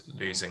without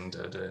losing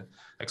the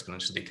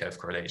exponential decay of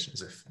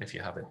correlations if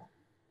you have it.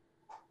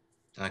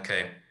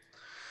 Okay,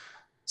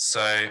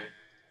 so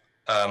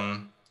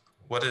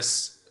what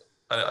is,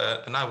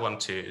 and I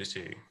want to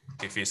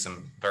give you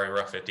some very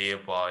rough idea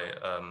why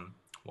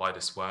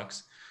this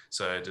works.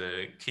 So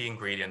the key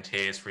ingredient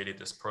here is really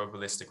this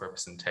probabilistic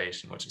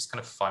representation, which is kind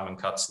of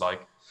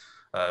Feynman-Cutts-like,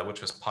 which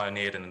was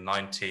pioneered in the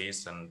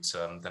 90s and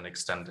then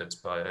extended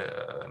by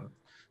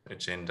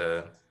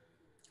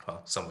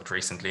somewhat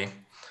recently.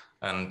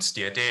 And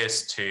the idea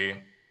is to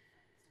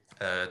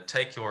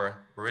take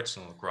your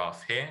original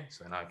graph here,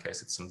 so in our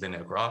case it's some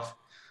linear graph,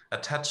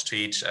 attach to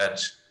each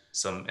edge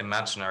some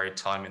imaginary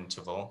time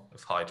interval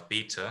of height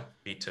beta.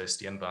 Beta is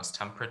the inverse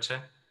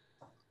temperature.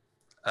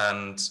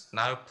 And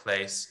now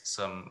place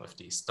some of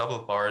these double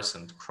bars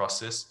and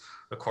crosses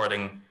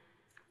according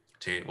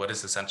to what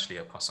is essentially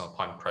a Poisson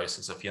point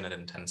process of unit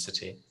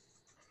intensity.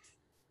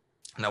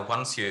 Now,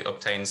 once you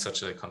obtain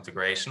such a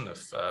configuration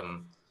of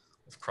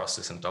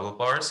crosses and double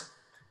bars,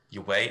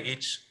 you weigh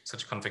each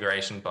such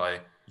configuration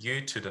by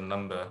U to the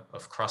number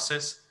of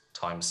crosses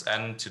times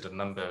N to the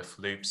number of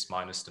loops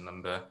minus the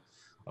number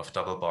of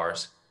double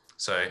bars.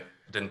 So I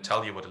didn't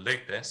tell you what a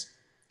loop is.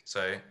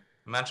 So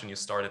imagine you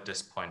start at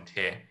this point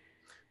here.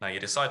 Now you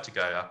decide to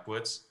go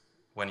upwards.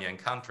 When you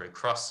encounter a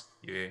cross,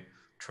 you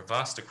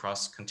traverse the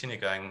cross, continue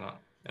going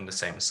in the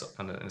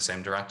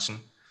same direction.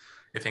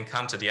 If you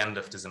encounter the end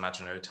of this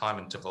imaginary time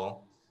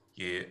interval,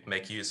 you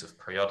make use of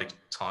periodic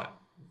time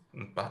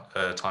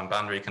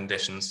boundary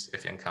conditions.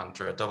 If you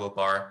encounter a double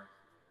bar,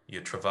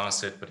 you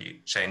traverse it, but you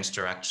change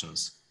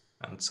directions,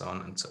 and so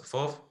on and so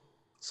forth.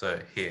 So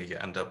here you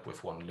end up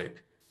with one loop.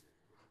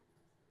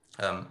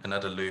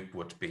 Another loop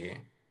would be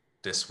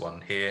this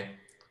one here,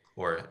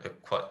 or a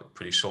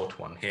pretty short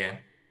one here.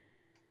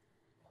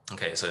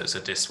 Okay, so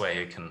this way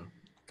you can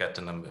get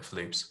the number of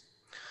loops.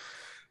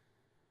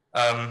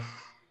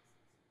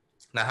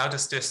 Now, how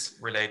does this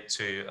relate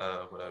to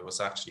what I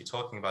was actually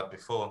talking about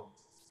before?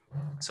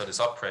 So this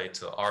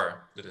operator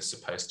R that is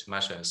supposed to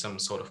measure some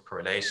sort of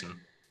correlation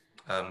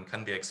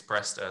can be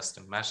expressed as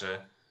the measure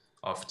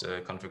of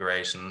the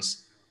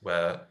configurations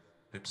where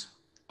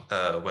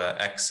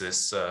X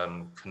is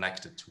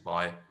connected to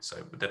Y. So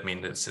that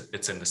means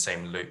it's in the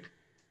same loop.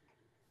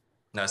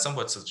 Now,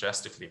 somewhat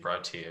suggestively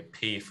brought here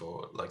P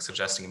for like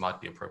suggesting it might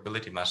be a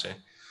probability measure,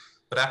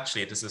 but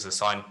actually this is a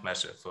signed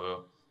measure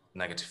for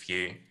negative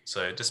U.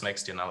 So this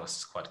makes the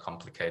analysis quite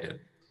complicated.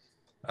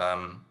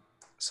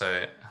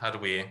 So how do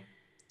we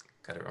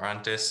get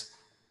around this?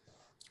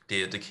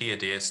 The key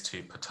idea is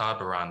to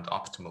perturb around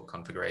optimal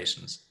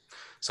configurations.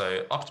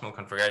 So optimal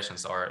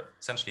configurations are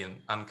essentially an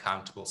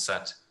uncountable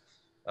set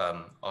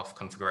of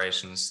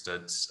configurations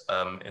that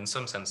in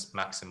some sense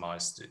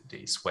maximize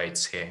these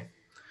weights here.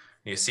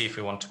 You see, if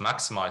we want to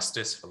maximize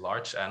this for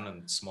large n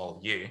and small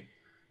u,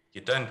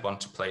 you don't want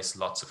to place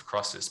lots of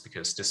crosses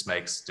because this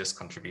makes this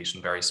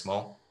contribution very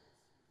small.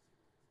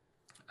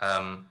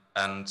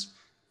 And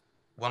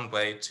one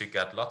way to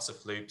get lots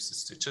of loops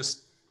is to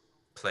just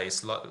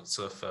place lots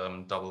of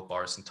double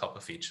bars on top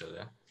of each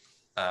other.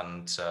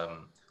 And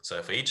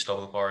so for each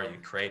double bar, you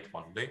create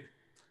one loop,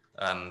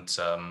 and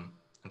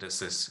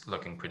this is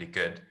looking pretty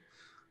good.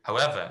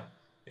 However,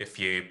 if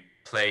you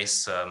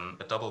place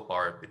a double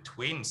bar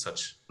between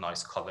such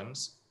nice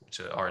columns, which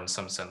are in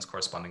some sense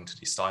corresponding to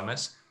these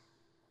dimers,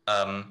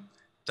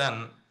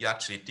 then you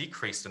actually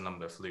decrease the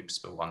number of loops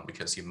by one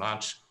because you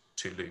merge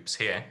two loops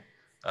here,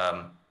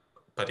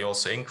 but you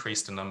also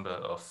increase the number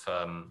of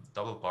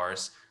double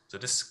bars. So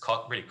this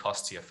really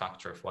costs you a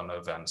factor of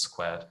 1/n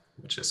squared,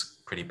 which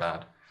is pretty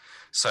bad.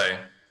 So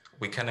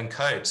we can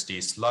encode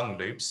these long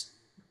loops,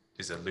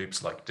 these are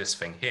loops like this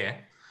thing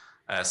here,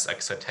 as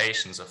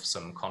excitations of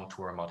some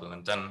contour model,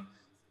 and then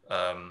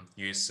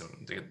use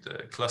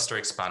the cluster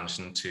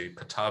expansion to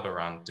perturb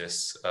around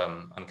this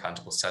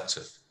uncountable set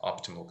of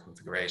optimal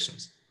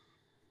configurations.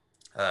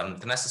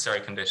 The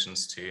necessary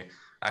conditions to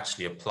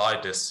actually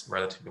apply this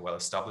relatively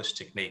well-established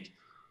technique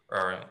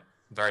are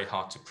very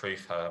hard to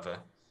prove, however,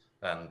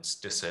 and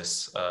this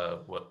is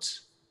what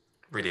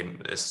really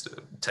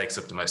takes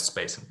up the most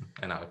space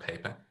in our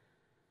paper.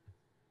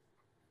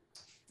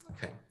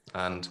 Okay,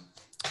 and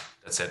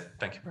that's it.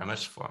 Thank you very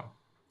much for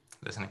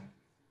listening.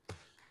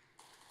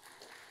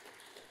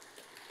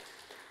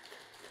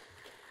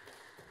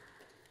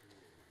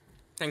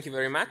 Thank you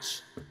very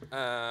much.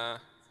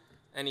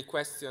 Any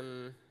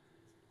question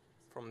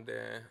from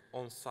the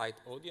on-site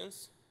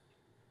audience?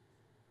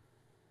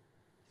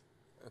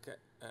 Okay,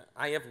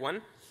 I have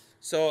one.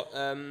 So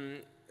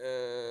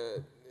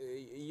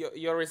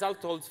your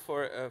result holds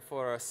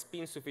for a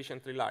spin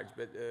sufficiently large,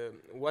 but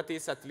what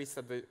is at least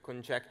the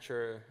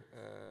conjecture,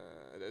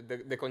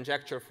 the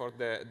conjecture for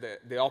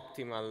the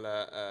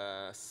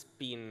optimal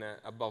spin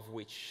above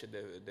which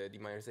the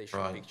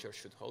dimerization picture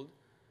should hold?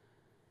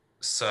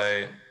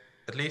 So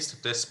at least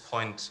at this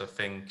point, I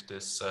think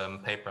this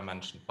paper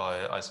mentioned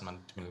by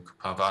ICMP and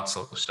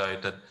Mühlbacher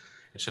showed that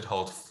it should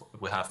hold.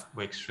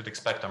 We should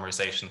expect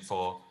dimerization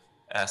for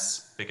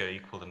s bigger or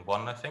equal than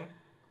 1, I think.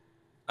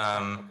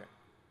 Okay.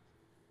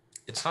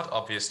 It's not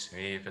obvious to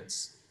me if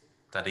it's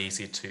that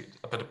easy to,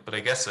 but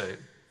I guess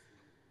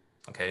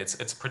okay,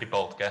 it's a pretty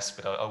bold guess,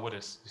 but I would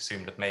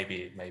assume that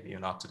maybe you're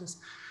not. It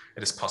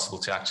is possible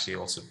to actually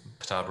also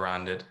perturb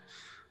around it.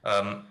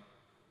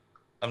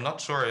 I'm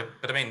not sure,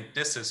 but I mean,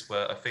 this is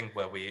where I think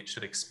where we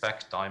should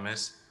expect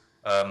dimers.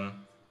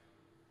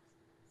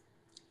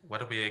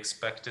 Whether we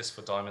expect this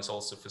for dimers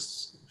also for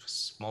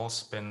small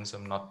spins,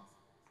 I'm not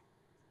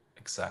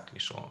exactly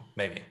sure.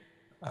 Maybe,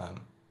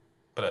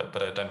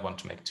 but I don't want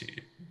to make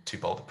too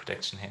bold a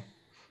prediction here.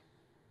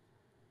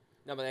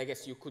 No, but I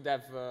guess you could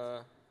have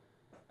a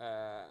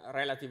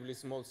relatively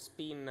small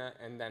spin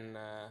and then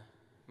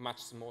much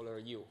smaller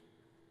u,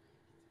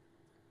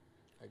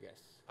 I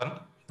guess. Pardon?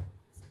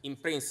 In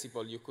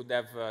principle, you could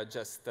have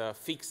just a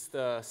fixed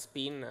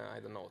spin, I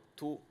don't know,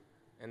 2,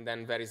 and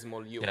then very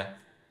small u. Yeah.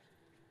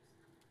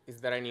 Is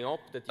there any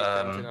hope that you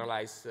can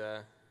generalize,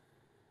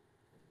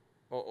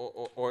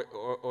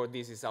 or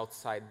this is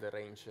outside the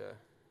range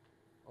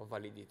of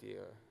validity?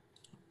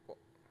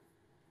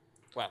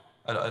 Well,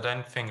 I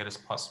don't think it is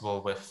possible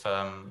with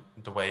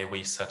the way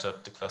we set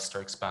up the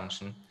cluster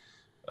expansion.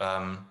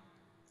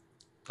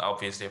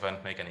 Obviously, I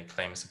won't make any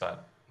claims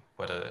about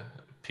whether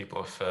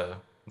people with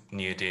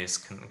new ideas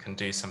can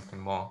do something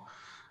more.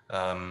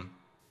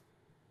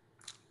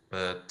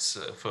 But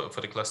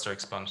for the cluster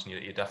expansion,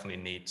 you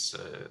definitely need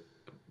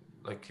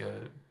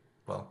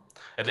well,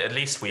 at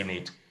least we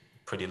need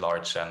pretty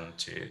large n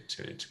to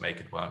make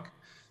it work.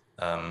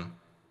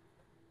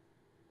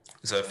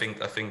 So I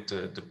think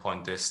the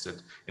point is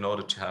that in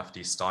order to have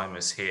these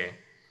dimers here,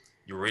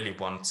 you really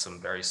want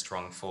some very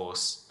strong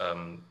force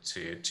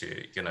to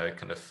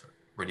kind of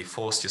really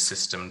force your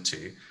system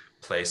to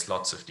place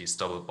lots of these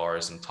double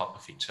bars on top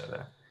of each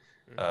other.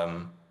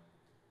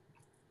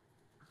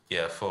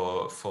 Yeah,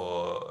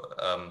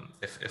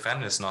 if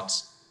n is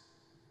not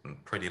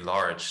pretty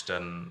large,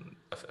 then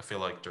I feel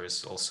like there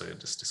is also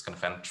this kind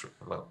of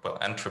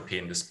entropy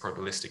in this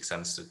probabilistic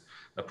sense that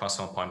the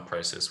proximal point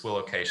process will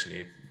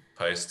occasionally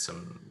post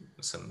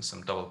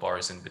some double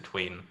bars in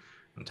between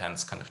and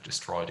hence kind of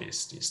destroy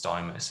these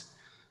dimers.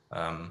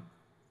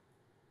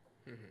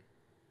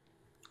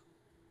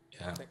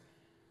 Yeah.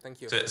 Thank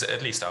you. So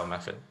at least our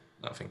method,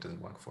 I think,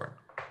 doesn't work for it.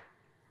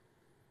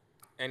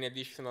 Any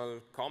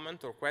additional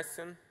comment or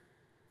question?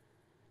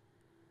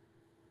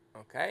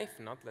 Okay, if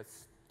not,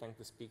 let's thank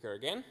the speaker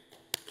again.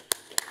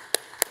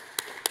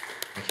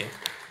 Thank you.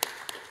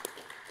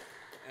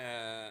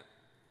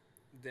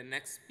 The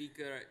next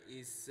speaker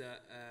is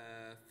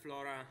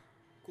Flora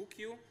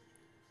Koukiou,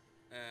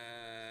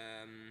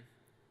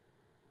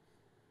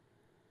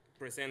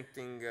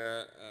 presenting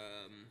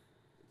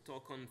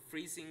talk on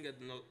freezing at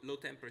low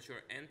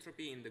temperature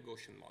entropy in the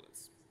Gaussian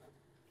models.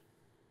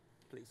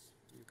 Please,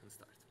 you can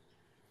start.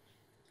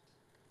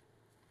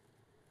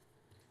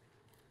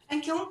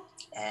 Thank you.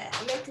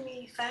 Let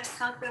me first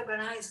thank the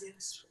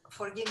organizers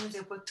for giving the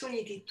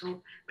opportunity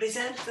to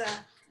present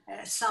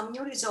some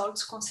new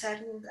results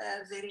concerning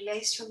the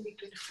relation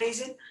between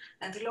freezing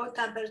and low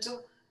temperature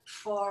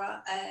for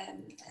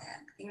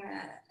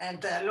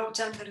and low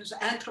temperature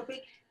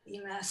entropy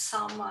in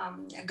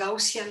some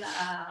Gaussian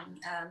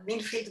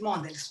mean field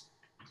models.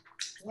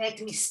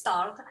 Let me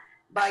start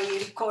by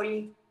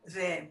recalling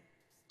the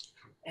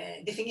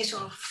definition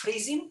of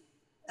freezing.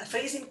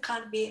 Freezing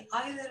can be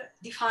either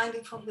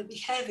defined from the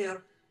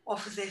behavior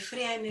of the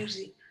free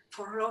energy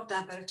for low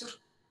temperature,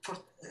 for,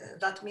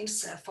 that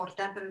means for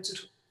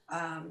temperature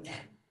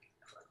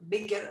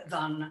bigger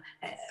than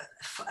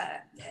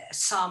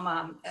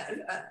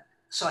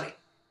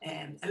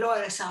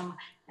lower some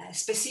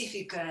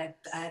specific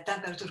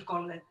temperature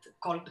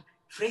called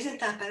freezing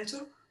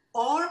temperature,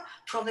 or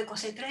from the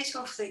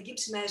concentration of the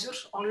Gibbs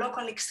measures on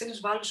local extreme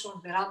values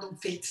of the random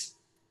fields.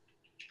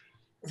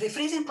 The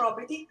freezing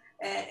property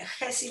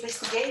has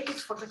investigated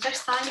for the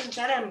first time in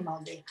the REM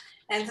model,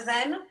 and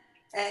then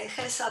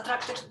has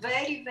attracted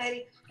very,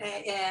 very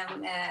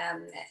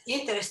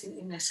interest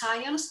in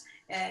science,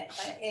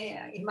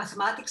 in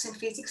mathematics and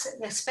physics,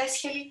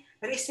 especially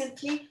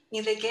recently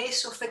in the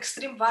case of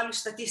extreme value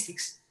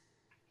statistics,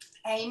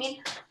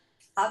 aiming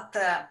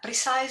at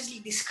precisely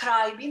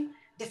describing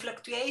the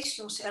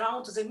fluctuations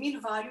around the mean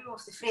value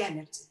of the free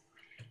energy.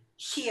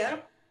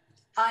 Here,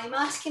 I'm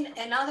asking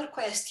another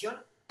question,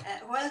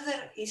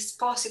 whether it's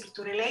possible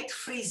to relate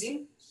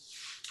freezing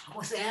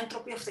with the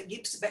entropy of the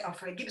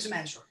Gibbs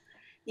measure.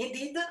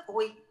 Indeed,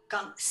 we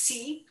can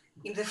see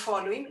in the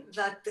following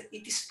that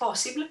it is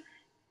possible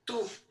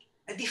to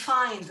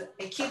define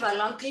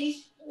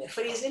equivalently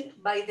freezing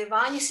by the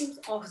vanishing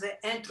of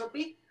the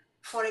entropy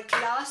for a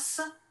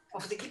class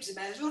of the Gibbs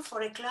measure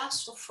for a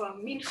class of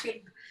mean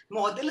field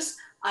models.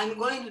 I'm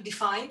going to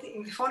define it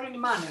in the following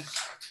manner.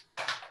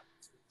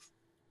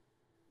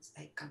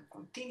 I can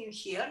continue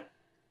here.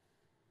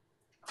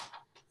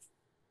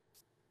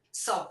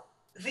 So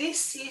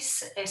this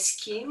is a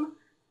scheme.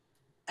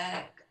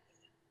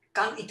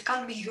 It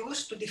can be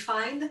used to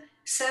define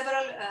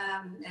several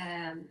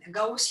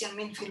Gaussian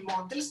mean field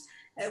models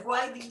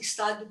widely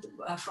studied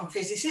from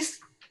physicists.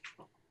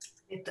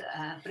 It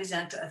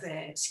presents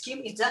the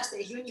scheme. It's just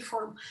a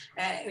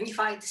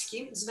unified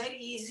scheme. It's very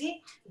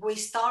easy. We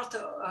start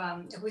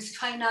with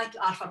finite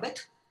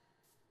alphabet.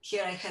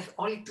 Here I have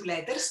only 2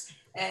 letters.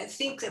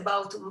 Think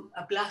about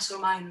a plus or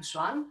minus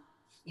 1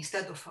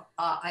 instead of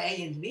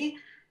A and B.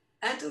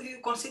 And you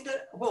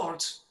consider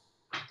words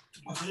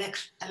of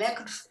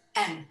length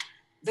n.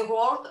 The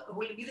word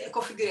will be the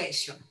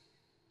configuration.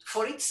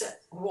 For its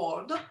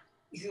word,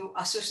 you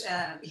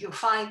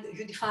define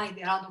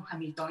the random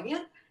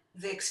Hamiltonian.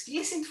 The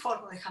explicit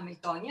form of the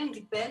Hamiltonian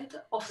depends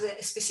on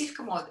the specific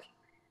model.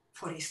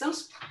 For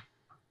instance,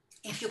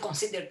 if you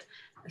considered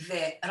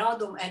the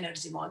random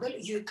energy model,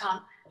 you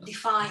can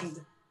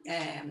define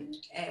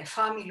a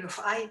family of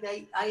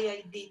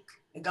IID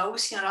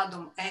Gaussian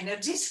random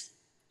energies,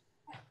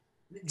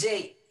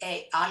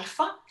 JA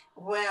alpha,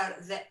 where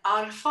the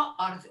alpha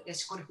or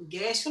the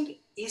configuration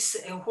is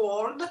a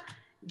word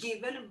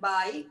given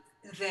by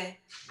the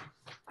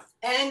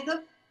end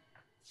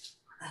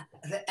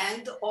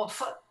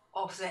of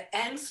the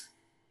nth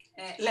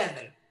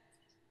level,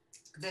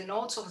 the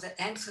nodes of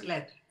the nth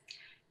level.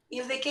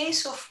 In the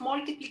case of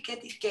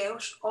multiplicative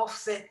chaos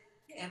of the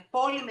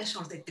polymers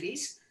of the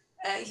trees,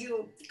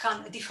 you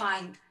can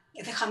define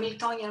the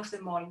Hamiltonian of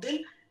the model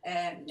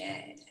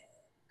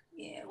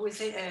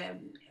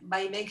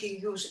by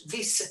making use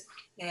this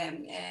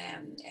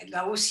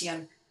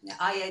Gaussian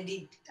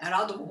IID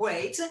random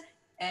weights,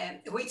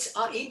 which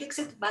are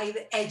indexed by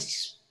the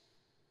edges.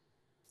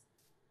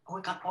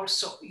 We can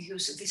also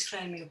use this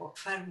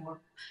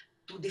framework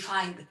to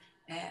define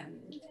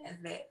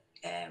the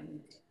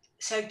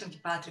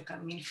Shelton-Kilpatrick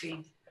mean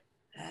field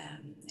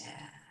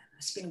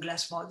spin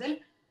glass model,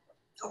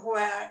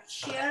 where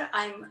here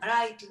I'm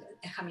writing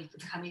the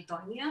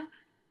Hamiltonian.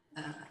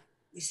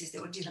 This is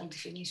the original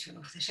definition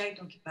of the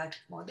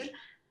Shelton-Kilpatrick model,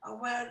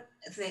 where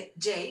the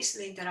J's,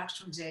 the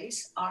interaction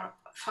J's, are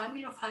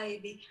family of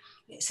highly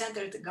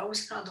centered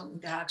Gaussian random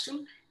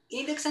interaction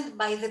indexed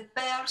by the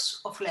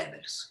pairs of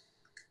levels.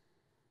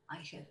 I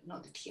have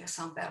noted here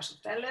some pairs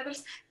of pair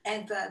levels,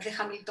 and the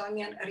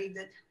Hamiltonian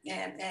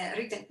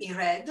written in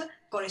red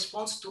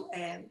corresponds to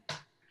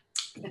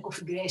the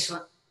configuration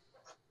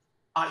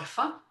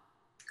alpha,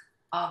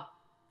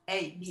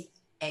 A, B,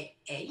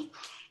 A,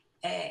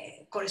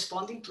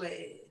 corresponding to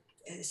a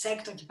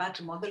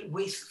Shelton-Kilpatrick model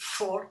with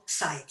 4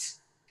 sides.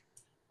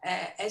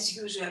 As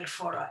usual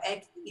for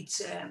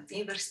its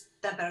inverse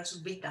temperature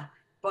beta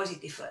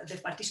positive, the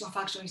partition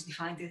function is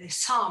defined as the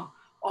sum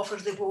over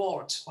the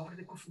words, over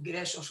the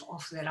configurations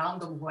of the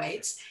random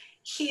weights.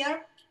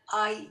 Here,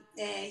 I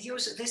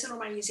use this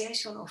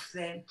normalization of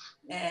the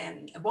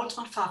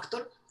Boltzmann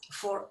factor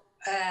for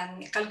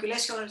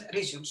calculation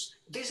regions.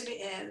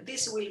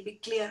 This will be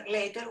clear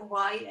later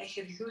why I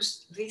have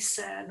used this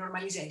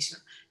normalization.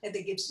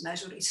 The Gibbs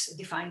measure is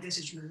defined as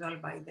usual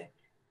by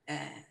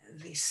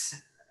this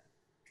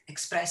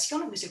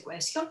expression, this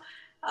equation.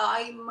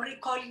 I'm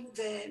recalling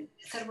the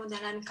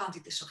thermodynamic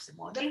quantities of the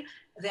model,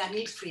 the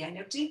annealed free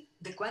energy,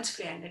 the quench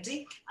free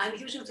energy. I'm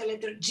using the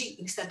letter G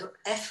instead of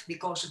F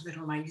because of the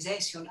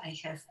normalization I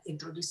have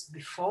introduced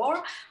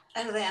before,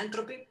 and the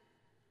entropy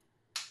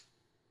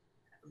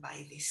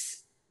by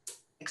this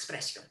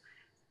expression.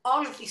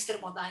 All of these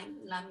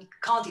thermodynamic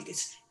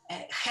quantities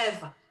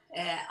have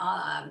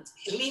a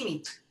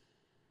limit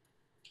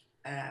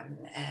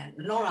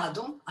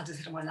non-random at the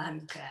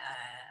thermodynamic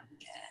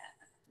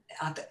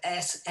at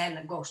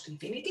Sn goes to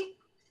infinity.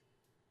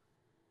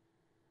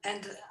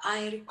 And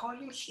I'm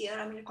recalling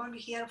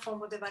here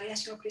from the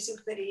variation of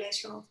principle the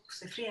relation of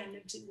the free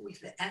energy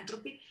with the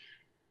entropy,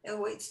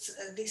 which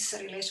this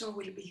relation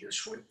will be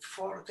useful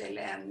for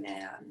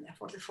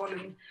the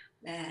following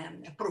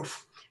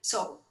proof.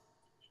 So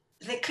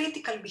the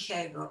critical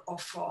behavior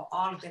of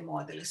all the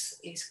models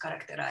is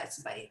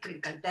characterized by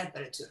critical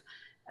temperature,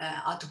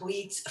 at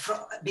which,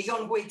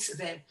 beyond which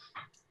the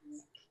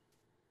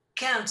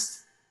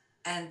Kernst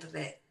and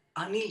the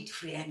annealed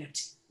free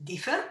energy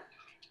differ.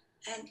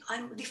 And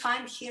I'm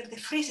defining here the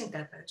freezing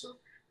temperature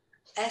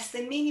as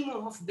the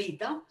minimum of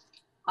beta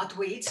at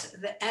which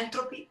the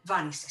entropy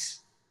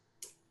vanishes.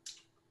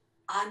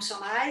 I'm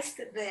summarized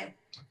the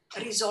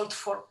result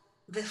for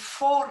the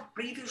 4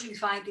 previously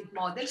defined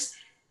models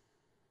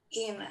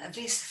in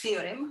this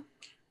theorem,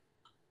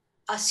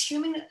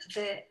 assuming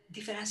the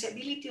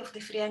differentiability of the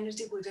free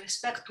energy with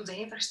respect to the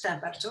inverse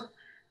temperature.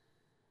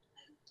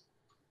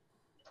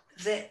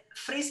 The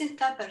freezing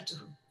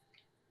temperature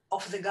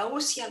of the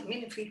Gaussian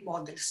mean-field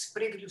models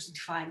previously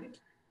defined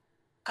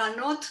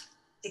cannot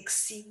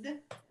exceed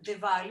the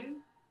value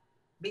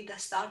beta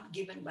star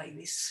given by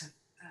this,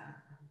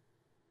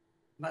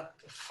 but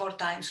 4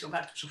 times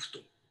logarithms of 2.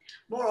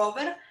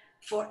 Moreover,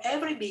 for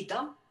every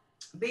beta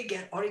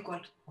bigger or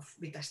equal of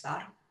beta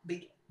star,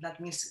 that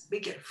means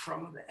bigger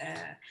from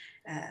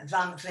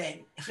than the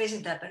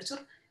freezing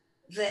temperature,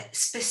 the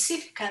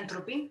specific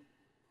entropy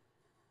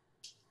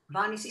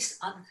vanishes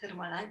at the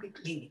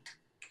thermodynamic limit.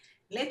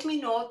 Let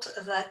me note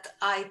that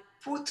I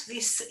put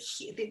this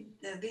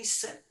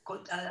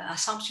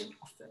assumption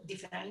of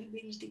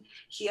differentiability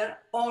here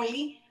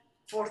only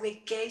for the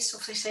case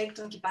of the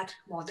Shelton-Kilpatrick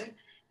model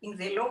in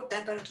the low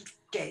temperature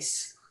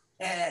case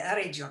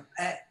region.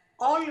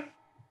 All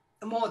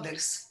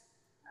models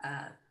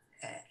have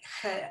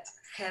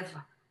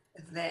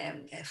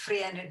the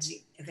free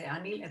energy,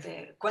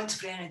 the quench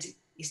free energy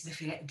is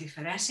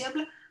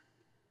differentiable.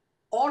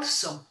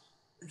 Also,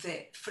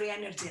 the free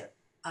energy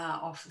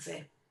of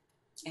the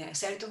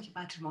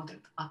Shelton-Kilpatrick model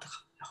at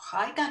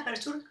high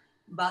temperature,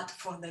 but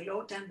for the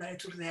low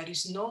temperature there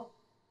is not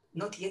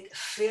yet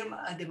firm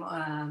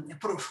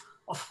proof.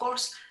 Of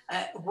course,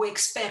 we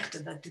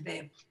expect that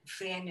the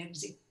free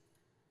energy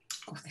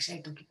of the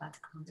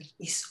Shelton-Kilpatrick model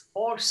is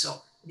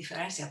also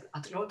differentiable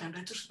at low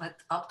temperatures,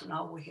 but up to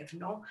now we have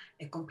no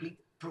complete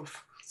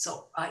proof.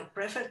 So I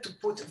prefer to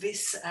put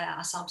this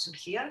assumption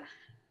here.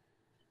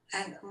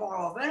 And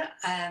moreover,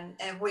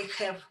 we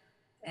have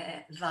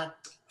that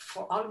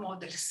for all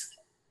models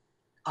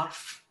are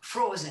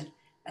frozen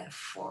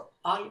for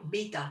all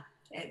beta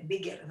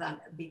bigger than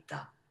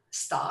beta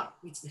star,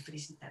 which is the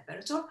freezing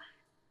temperature.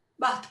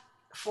 But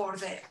for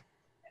the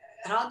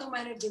random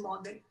energy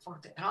model, for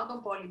the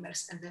random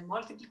polymers and the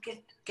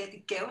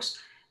multiplicative chaos,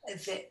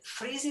 the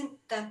freezing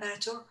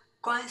temperature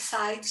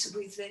coincides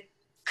with the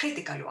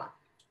critical one.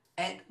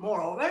 And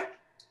moreover,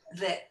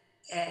 the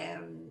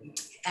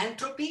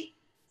entropy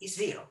is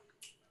 0.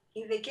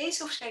 In the case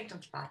of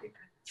Shelton-Kilpatrick,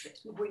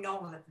 we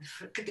know that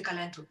the critical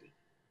entropy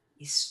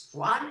is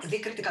 1, the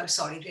critical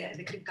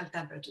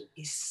temperature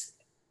is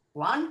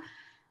 1,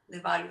 the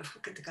value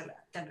of critical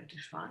temperature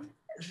is 1.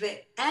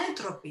 The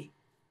entropy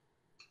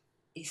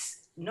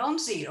is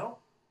non-zero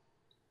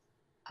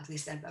at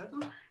this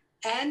temperature,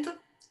 and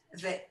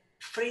the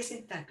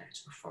freezing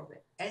temperature for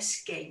the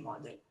SK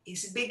model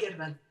is bigger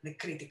than the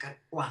critical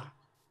one.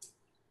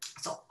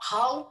 So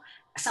how,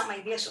 some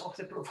ideas of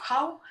the proof,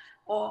 how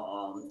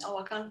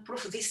I can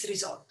prove this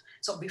result.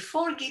 So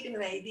before giving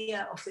the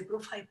idea of the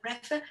proof, I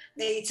prefer,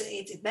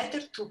 it's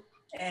better to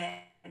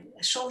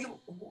show you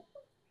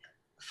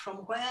from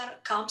where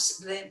comes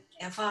the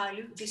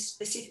value, this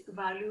specific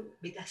value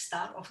beta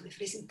star of the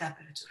freezing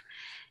temperature.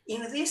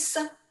 In this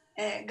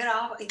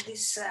graph, in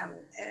this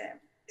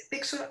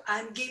picture,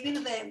 I'm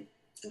giving the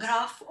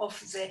graph of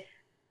the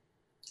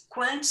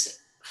quench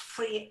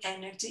free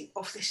energy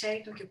of the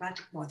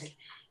Shelton-Kilpatrick model.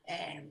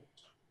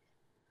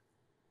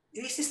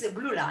 This is the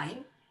blue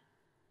line,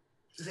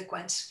 the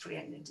quench free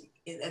energy.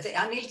 The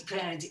annealed free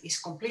energy is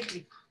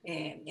completely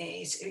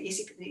is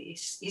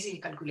easily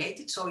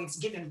calculated, so it's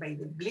given by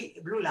the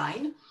blue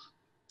line.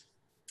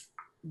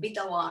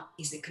 Beta 1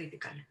 is the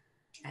critical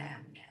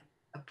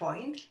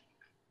point.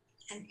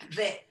 And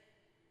the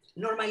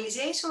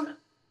normalization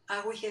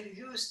we have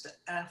used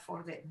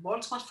for the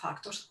Boltzmann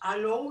factors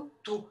allow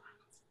to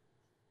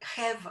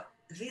have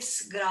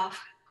this graph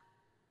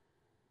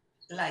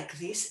like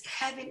this,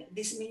 having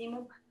this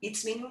minimum,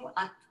 its minimum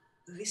at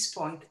this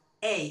point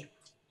A,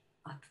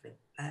 at the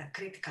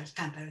critical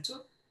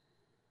temperature,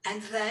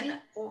 And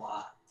then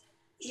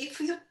if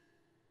you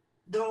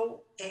draw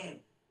a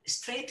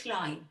straight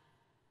line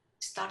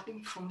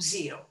starting from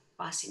 0,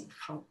 passing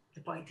from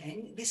the point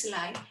N, this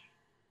line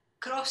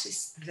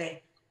crosses the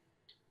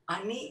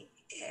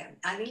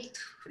annealed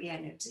free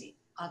energy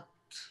at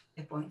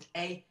a point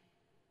A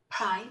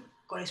prime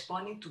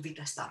corresponding to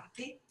beta star.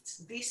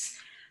 This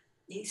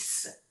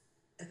is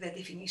the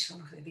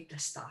definition of the beta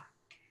star.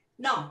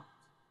 Now,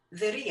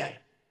 the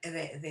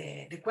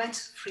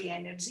quantity free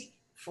energy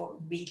for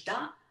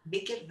beta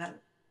bigger than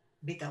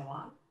beta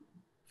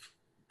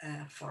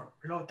 1 for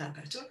low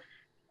temperature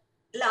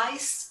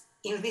lies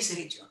in this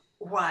region.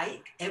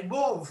 Why?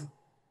 Above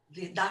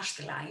the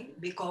dashed line,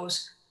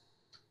 because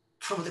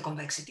from the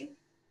convexity,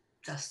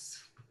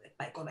 just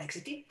by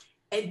convexity,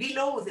 and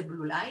below the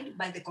blue line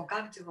by the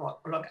concavity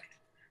logarithm.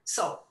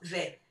 So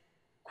the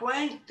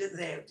quant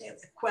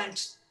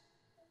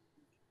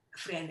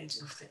free energy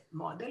of the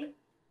model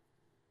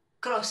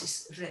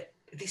crosses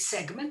this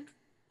segment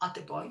at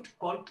a point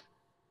called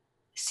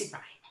C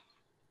prime.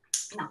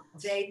 Now,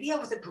 the idea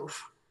of the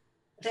proof.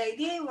 The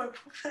idea of the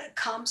proof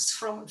comes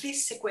from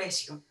this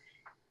equation.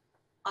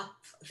 At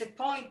the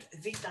point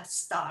beta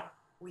star,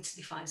 which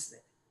defines,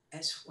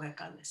 as we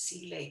can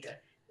see later,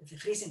 the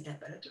freezing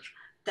temperature,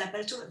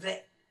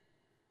 the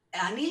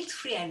annealed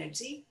free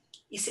energy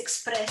is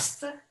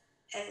expressed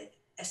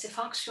as a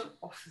function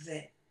of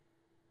the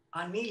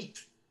annealed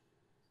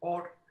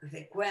or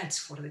the quants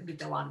for the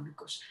beta 1,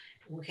 because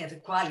we have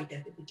equality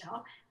at the beta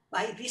 1,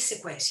 by this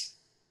equation.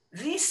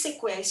 This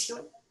equation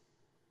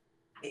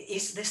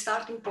is the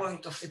starting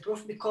point of the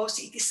proof, because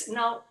it is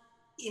now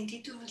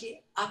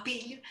intuitively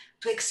appealing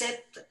to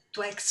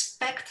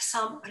expect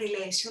some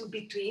relation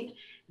between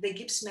the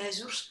Gibbs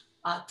measures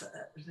at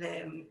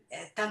the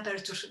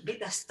temperature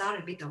beta star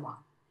and beta 1.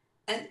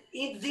 And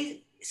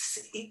indeed,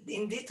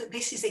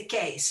 this is the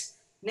case.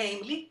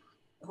 Namely,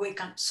 we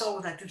can show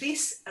that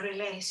this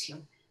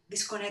relation,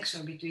 this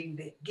connection between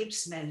the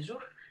Gibbs measure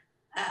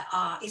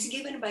is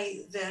given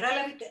by the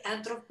relative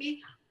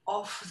entropy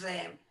of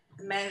the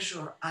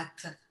measure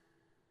at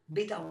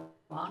beta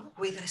 1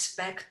 with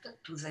respect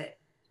to the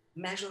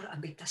measure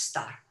at beta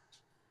star.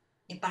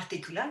 In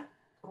particular,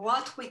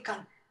 what we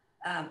can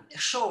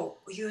show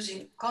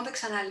using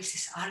convex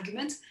analysis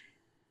arguments,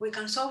 we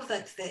can show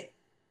that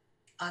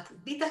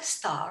at beta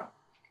star,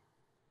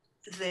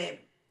 the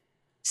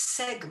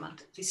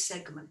segment, this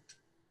segment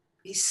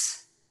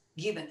is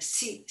given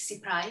C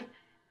prime,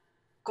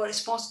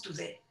 corresponds to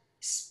the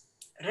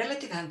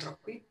relative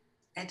entropy,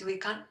 and we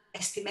can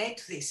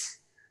estimate this.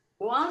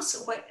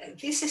 Once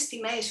this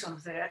estimation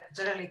of the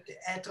relative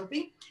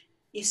entropy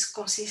is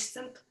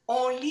consistent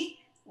only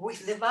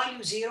with the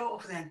value 0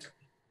 of the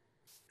entropy.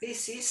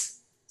 This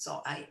is,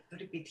 so I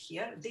repeat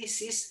here,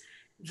 this is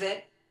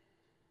the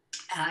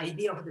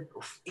idea of the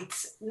proof.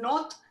 It's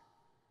not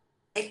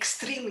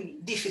extremely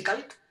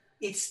difficult,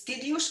 it's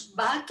tedious,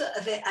 but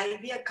the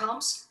idea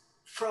comes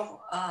from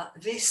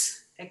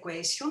this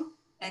equation,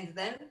 and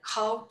then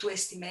how to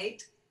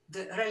estimate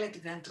the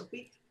relative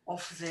entropy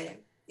of the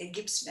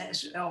Gibbs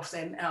measure of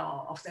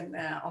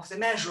the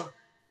measure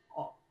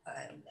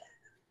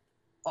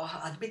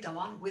at beta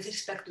 1 with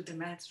respect to the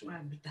measure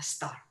at beta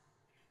star.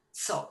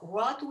 So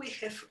what we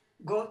have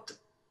got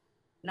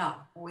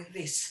now with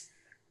this,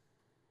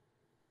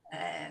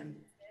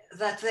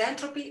 that the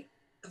entropy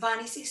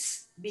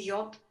vanishes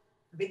beyond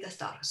beta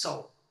star.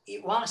 So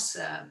once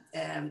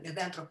the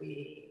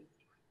entropy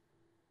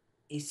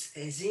is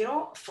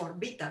 0 for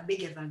beta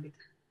bigger than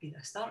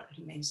beta star,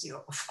 remains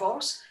 0. Of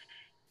course,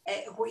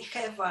 we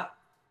have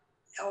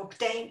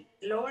obtained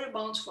lower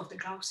bounds for the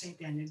Gaussian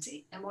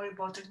energy, and more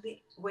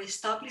importantly, we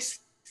establish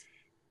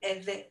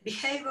the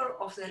behavior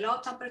of the low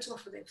temperature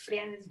of the free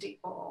energy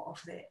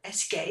of the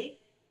SK,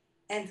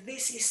 and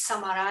this is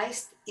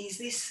summarized in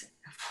this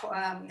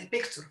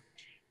picture.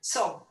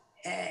 So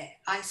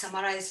I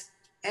summarize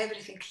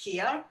everything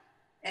here.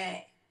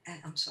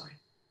 I'm sorry.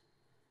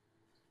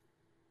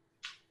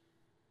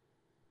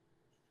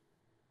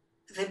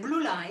 The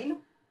blue line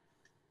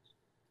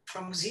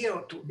from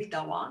 0 to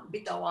beta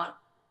 1,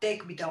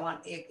 take beta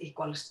 1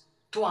 equals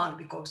to 1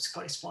 because it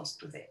corresponds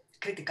to the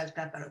critical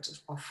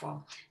temperatures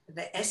of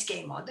the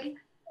SK model,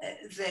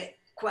 the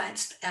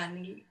quants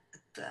and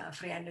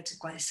free energy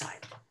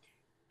coincide.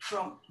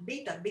 From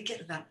beta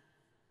bigger than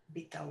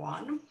beta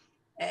 1,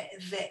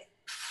 the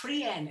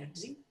free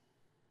energy,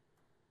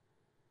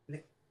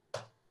 the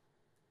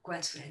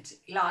quants free energy,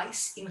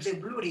 lies in the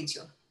blue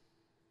region.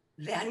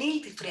 The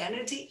annealed free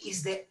energy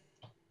is the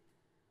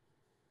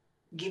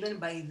given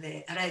by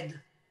the red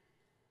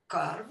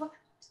curve.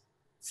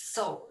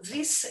 So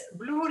this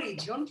blue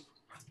region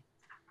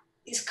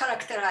is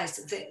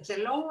characterized, the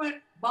lower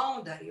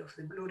boundary of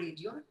the blue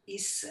region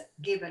is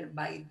given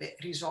by the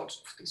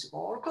results of this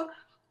work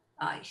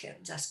I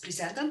have just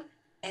presented,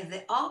 and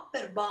the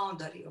upper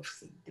boundary of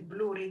the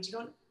blue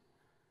region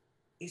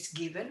is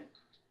given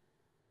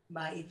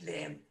by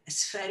the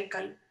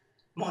spherical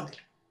model.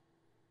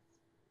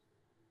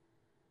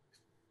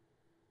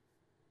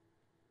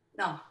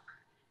 Now,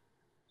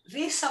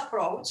 this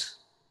approach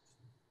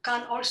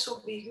can also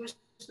be used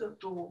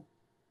to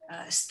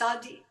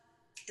study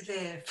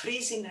the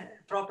freezing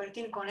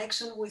property in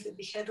connection with the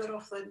behavior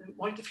of the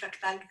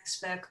multifractality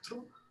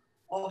spectrum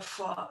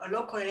of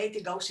low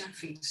correlated Gaussian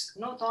fields,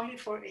 not only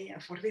for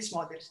these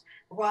models.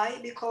 Why?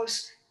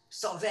 Because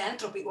so the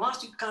entropy,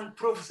 once you can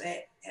prove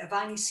the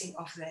vanishing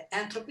of the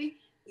entropy,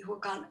 you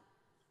can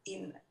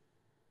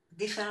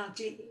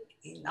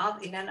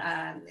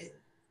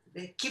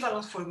the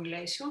equivalent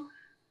formulation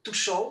to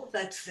show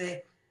that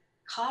the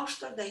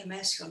Hausdorff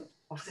dimension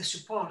of the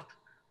support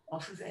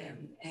of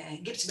the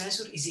Gibbs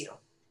measure is 0.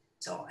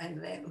 So,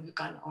 and then we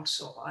can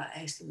also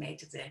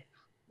estimate the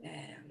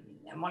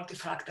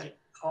multifractal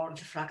or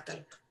the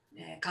fractal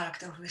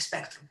character of the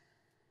spectrum.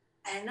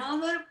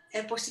 Another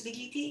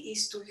possibility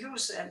is to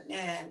use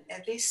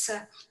these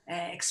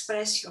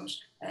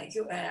expressions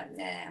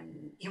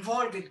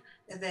involving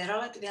the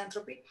relative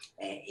entropy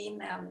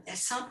in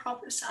some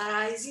problems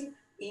arising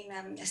in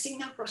a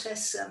signal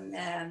process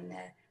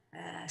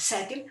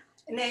setting,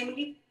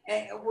 namely,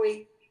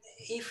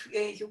 if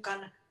you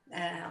can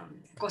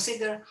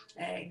consider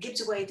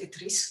Gibbs weighted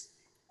trees,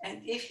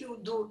 and if you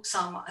do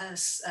some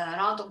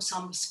random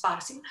sum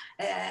sparsing,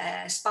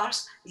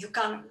 you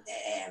can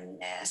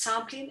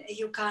sampling,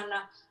 you can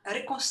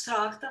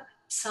reconstruct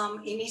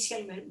some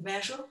initial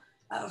measure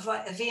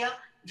via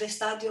the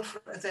study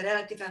of the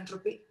relative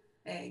entropy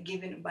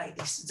given by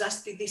this.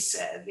 Just this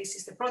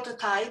is the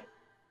prototype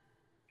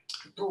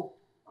to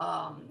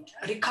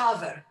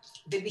recover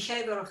the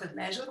behavior of the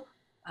measure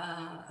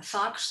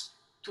thanks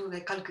to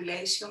the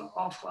calculation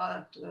of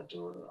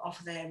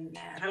the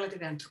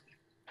relative entropy.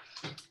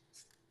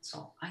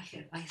 So I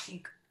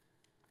think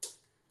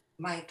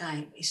my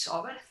time is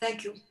over.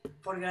 Thank you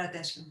for your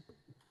attention.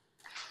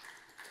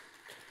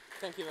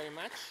 Thank you very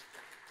much.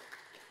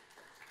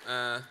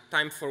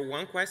 Time for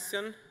one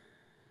question.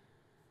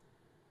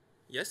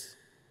 Yes?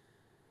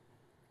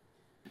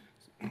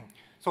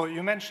 So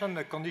you mentioned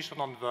a condition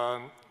on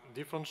the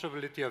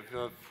differentiability of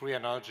the free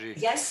energy.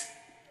 Yes.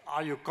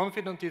 Are you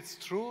confident it's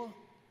true?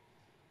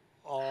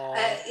 Or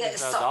Yes,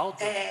 is there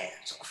doubt?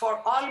 For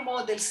all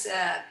models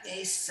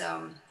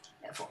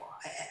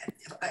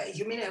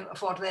you mean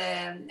for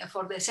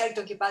the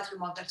Serito-Kipatri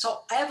model?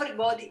 So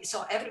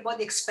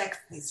everybody expects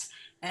this,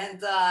 and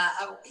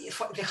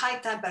for the high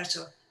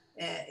temperature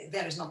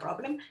there is no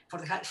problem. For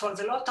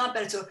the low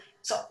temperature,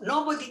 so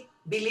nobody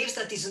believes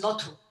that it's not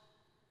true.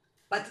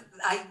 But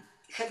I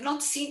have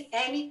not seen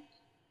any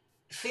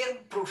firm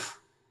proof.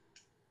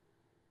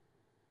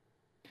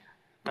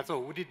 And so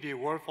would it be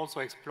worth also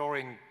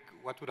exploring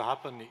what would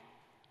happen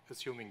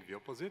assuming the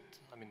opposite?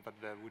 I mean, that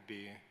there would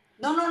be...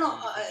 No.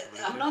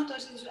 I'm not.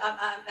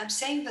 I'm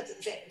saying that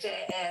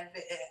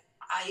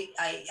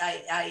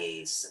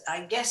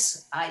I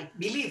guess I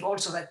believe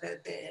also that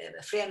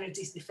the free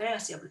energy is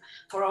differentiable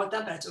for all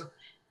temperature,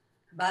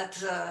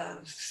 but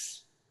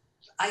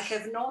I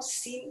have not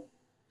seen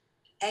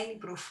any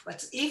proof.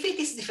 But if it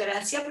is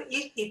differentiable,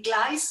 it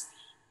lies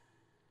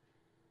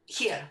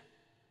here.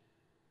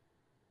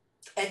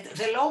 And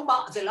the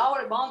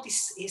lower bound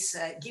is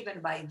given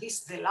by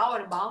the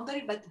lower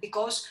boundary, but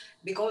because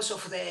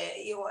of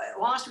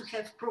once you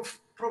have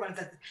proven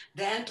that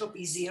the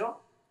entropy is 0,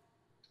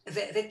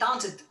 the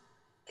tangent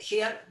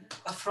here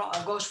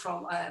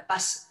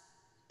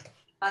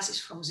passes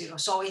from 0.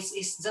 So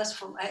it's just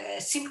from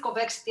a simple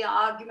convexity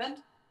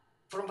argument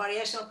from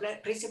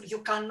variational principle. You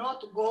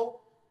cannot go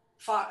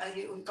far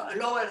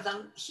lower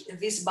than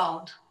this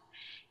bound.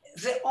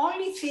 The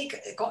only thing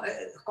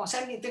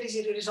concerning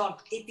intrinsic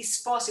result, it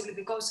is possible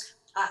because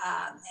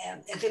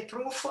the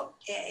proof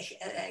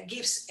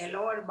gives a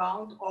lower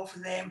bound of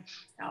the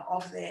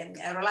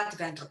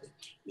relative entropy.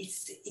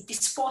 It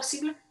is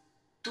possible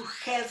to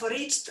have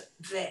reached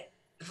the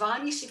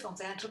vanishing from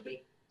the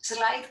entropy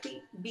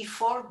slightly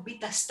before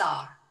beta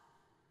star,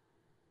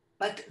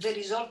 but the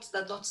results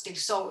do not still.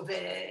 So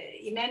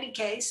in any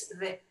case,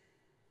 the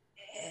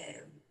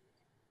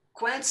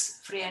Quant's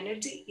free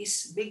energy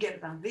is bigger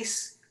than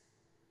this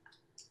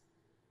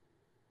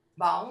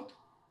bound,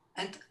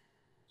 and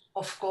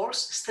of course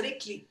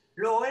strictly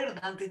lower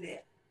than the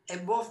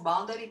above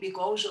boundary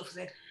because of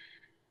the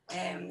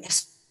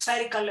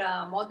spherical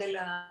model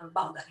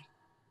boundary.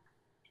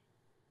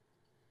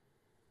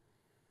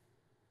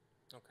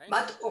 Okay.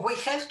 But we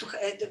have to,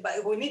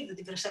 we need the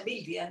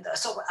differentiability, and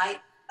so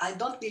I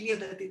don't believe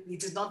that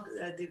it is not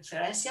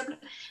differentiable.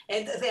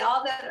 And the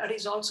other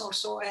results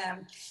also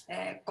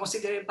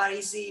consider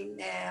Parisi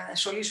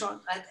solution,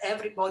 and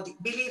everybody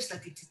believes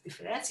that it is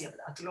differentiable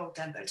at low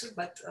temperature,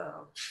 but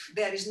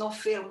there is no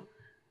firm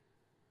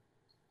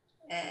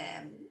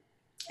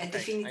and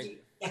definitive,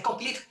 a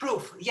complete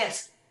proof.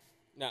 Yes.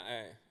 No,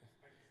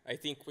 I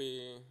think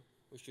we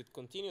should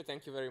continue.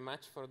 Thank you very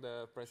much for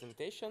the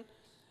presentation.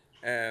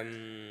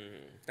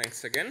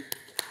 Thanks again.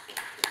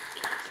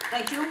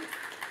 Thank you.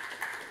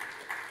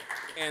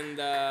 And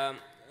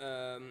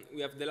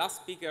we have the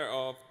last speaker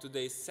of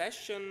today's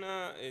session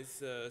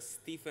is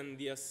Stephen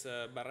Diaz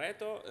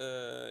Barreto.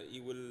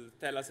 He will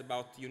tell us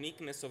about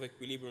uniqueness of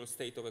equilibrium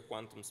state of a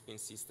quantum spin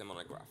system on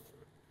a graph.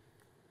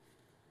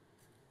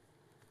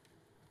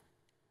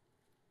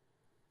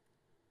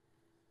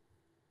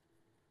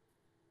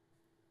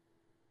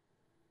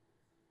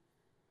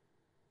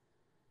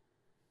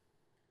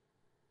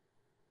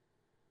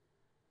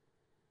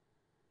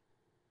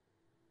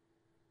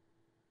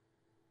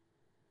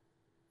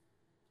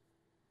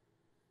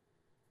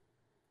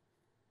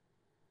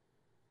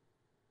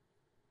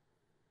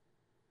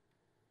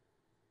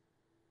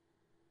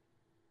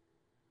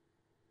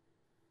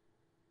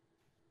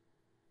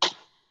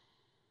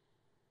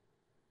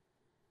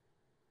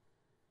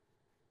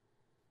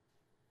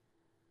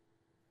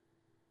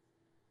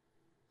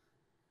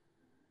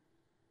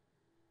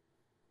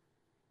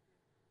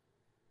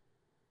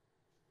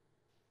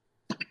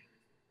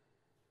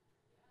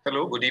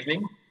 Hello, good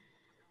evening.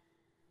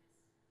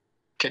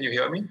 Can you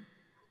hear me?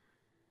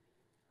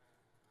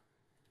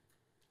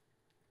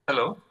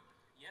 Hello?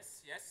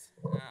 Yes, yes.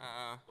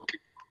 Okay.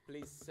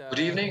 Please. Good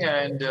evening,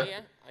 and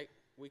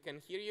we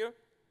can hear you.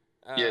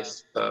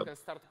 yes, you can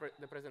start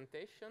the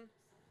presentation.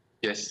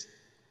 yes.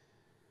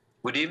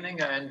 Good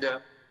evening, and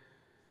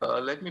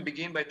let me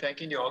begin by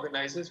thanking the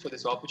organizers for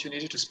this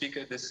opportunity to speak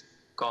at this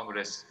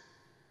Congress.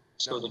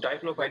 So the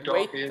title of my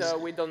talk is...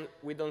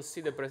 we don't see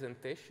the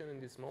presentation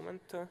in this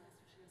moment.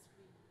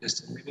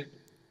 Just a minute.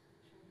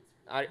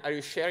 Are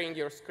you sharing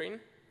your screen?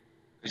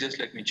 Just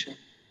let me check.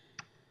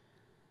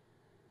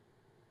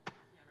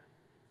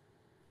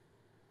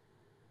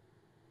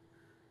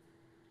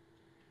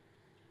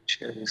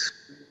 Share this.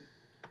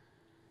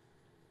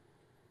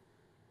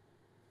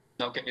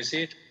 Now can you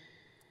see it?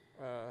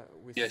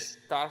 We Yes.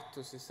 start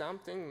to see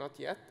something, not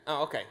yet.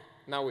 Oh, okay,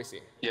 now we see.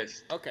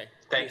 Yes. Okay.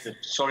 Thank you.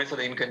 Sorry for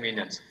the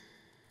inconvenience.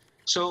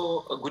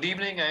 So good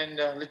evening, and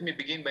let me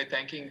begin by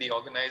thanking the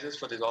organizers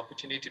for this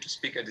opportunity to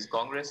speak at this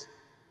Congress.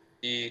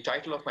 The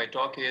title of my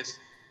talk is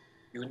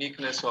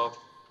Uniqueness of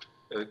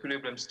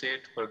Equilibrium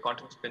State for a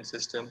Quantum Spin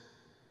System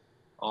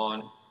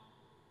on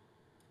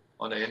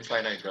an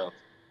infinite graph.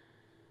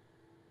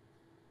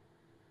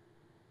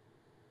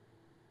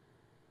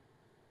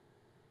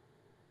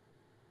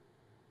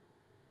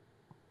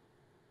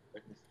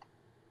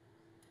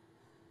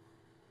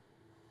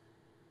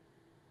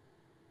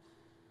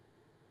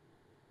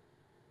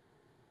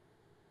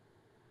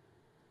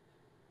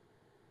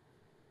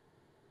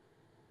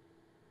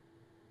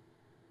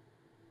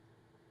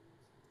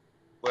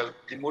 Well,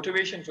 the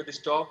motivation for this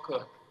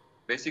talk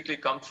basically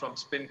comes from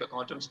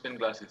quantum spin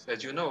glasses.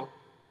 As you know,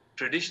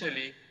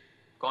 traditionally,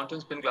 quantum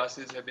spin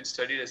glasses have been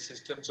studied as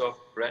systems of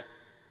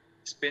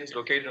spins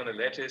located on a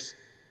lattice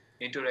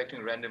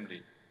interacting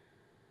randomly.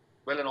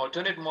 Well, an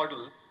alternate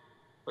model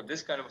for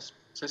this kind of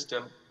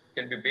system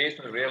can be based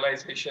on the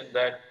realization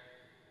that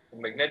the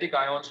magnetic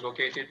ions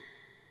located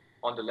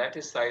on the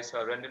lattice sides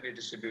are randomly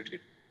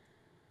distributed.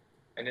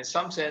 And in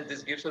some sense,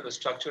 this gives us the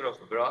structure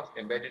of a graph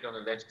embedded on a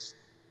lattice.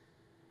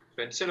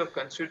 So instead of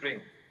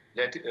considering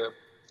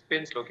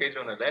spins located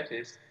on a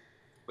lattice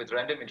with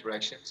random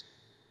interactions,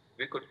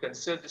 we could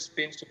consider the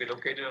spins to be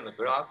located on a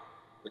graph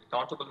with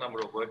countable number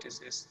of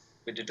vertices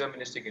with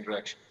deterministic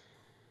interactions.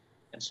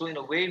 And so in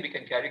a way, we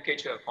can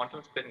caricature a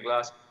quantum spin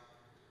glass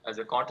as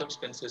a quantum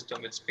spin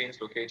system with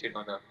spins located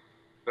on a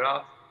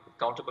graph with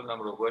countable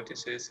number of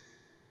vertices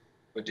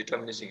with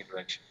deterministic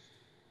interactions.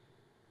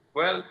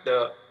 Well,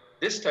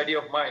 this study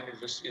of mine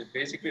is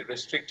basically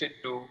restricted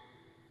to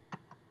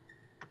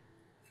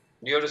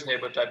nearest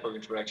neighbor type of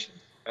interaction.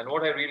 And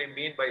what I really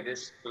mean by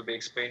this will be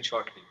explained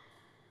shortly.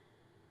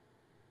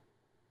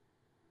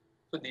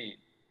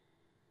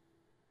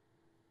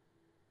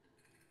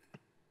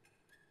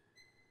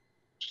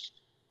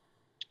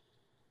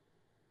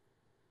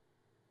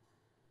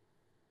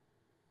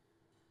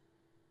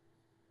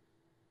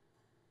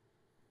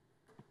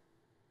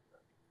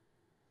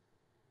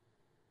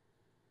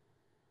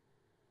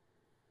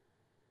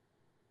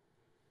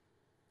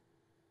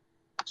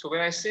 So when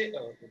I say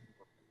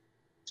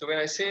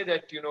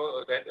that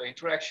that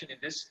interaction in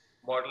this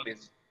model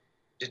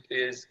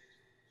is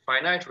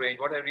finite range,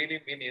 what I really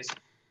mean is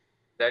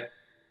that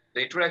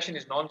the interaction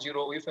is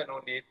non-zero if and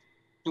only if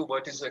two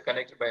vertices are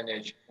connected by an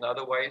edge, and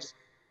otherwise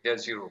they're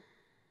zero.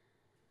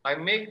 I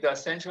make the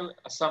essential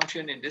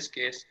assumption in this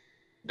case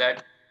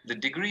that the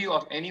degree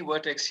of any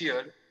vertex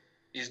here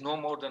is no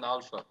more than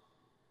alpha.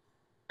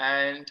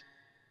 And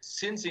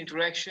since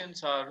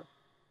interactions are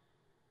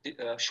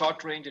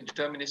short range and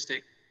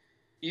deterministic,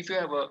 if you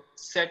have a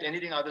set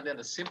anything other than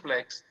a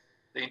simplex,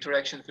 the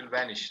interactions will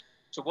vanish.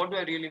 So what do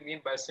I really mean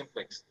by a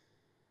simplex?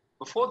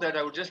 Before that,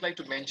 I would just like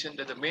to mention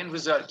that the main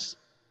result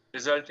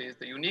is the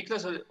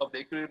uniqueness of the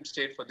equilibrium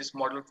state for this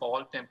model for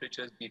all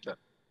temperatures beta.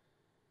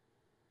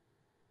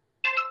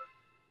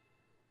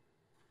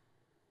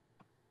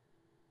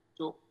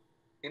 So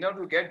in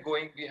order to get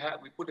going,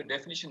 we put a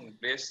definition in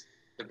place.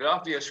 The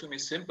graph we assume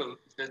is simple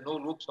if there's no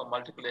loops or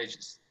multiple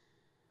edges.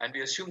 And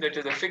we assume that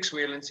there's a fixed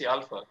valency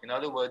alpha. In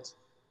other words,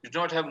 you do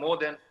not have more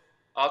than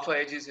alpha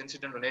edges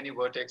incident on any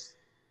vertex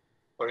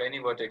or any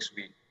vertex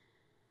V.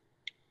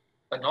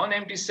 A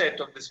non-empty set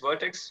of this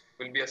vertex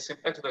will be a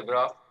simplex of the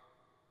graph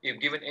if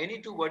given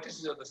any two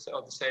vertices of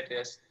the set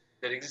S,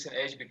 there exists an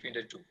edge between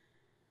the two.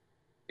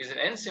 It is an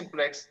n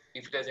simplex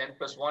if it has n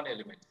plus 1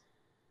 elements.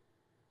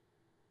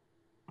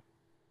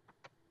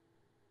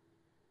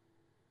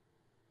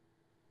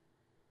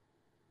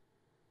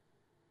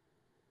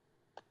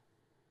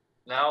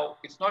 Now,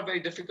 it's not very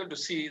difficult to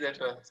see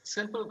that a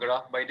simple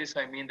graph, by this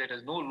I mean that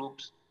there's no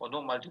loops or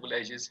no multiple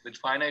edges with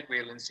finite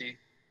valency.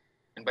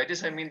 And by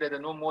this I mean that there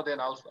are no more than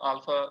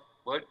alpha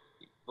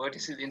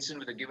vertices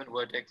incident with a given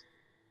vertex.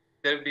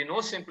 There will be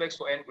no simplex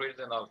for n greater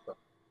than alpha.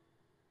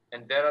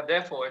 And there are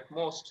therefore at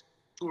most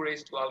 2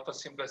 raised to alpha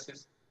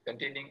simplexes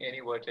containing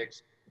any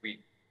vertex V.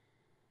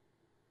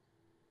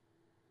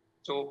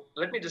 So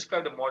let me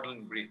describe the model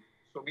in brief.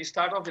 So we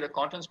start off with a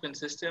quantum spin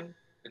system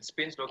with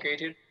spins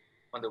located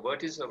on the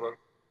vertices of a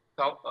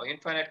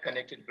infinite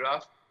connected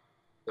graph.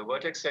 The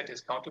vertex set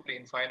is countably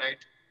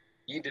infinite.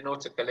 E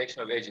denotes a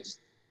collection of edges.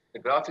 The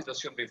graph is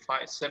assumed to be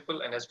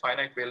simple and has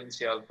finite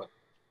valency alpha.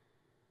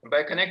 And by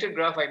a connected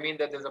graph, I mean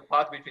that there's a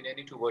path between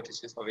any two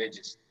vertices of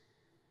edges.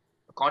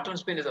 A quantum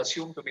spin is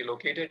assumed to be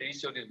located at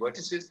each of these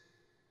vertices,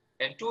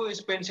 and two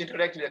spins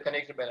indirectly are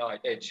connected by an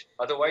edge.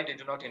 Otherwise, they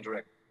do not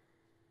interact.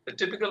 The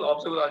typical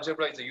observable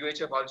algebra is the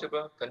UHF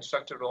algebra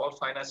constructed of all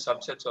finite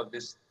subsets of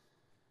this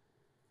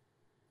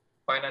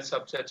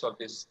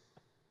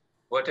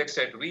vertex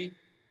set V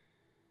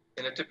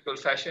in a typical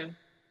fashion,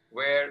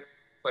 where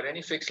for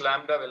any fixed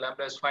lambda, where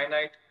lambda is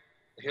finite,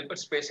 the Hilbert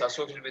space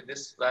associated with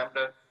this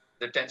lambda,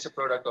 the tensor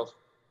product of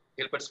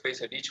Hilbert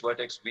space at each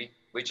vertex V,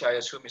 which I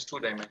assume is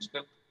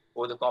two-dimensional,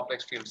 over the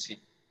complex field C.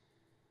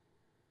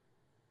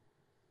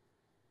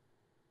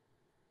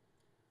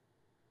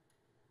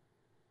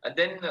 And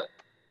then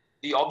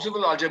the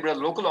observable algebra,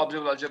 local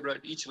observable algebra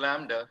at each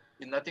lambda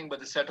is nothing but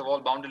the set of all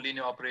bounded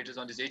linear operators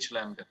on this H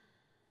lambda.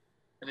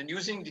 And then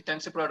using the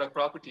tensor product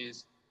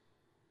properties,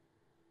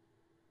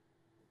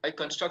 I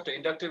construct an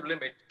inductive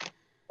limit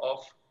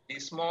of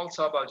these small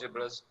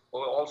subalgebras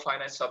over all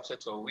finite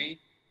subsets of V,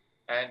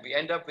 and we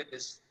end up with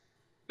this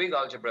big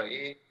algebra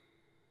A,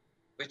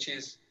 which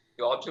is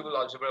the observable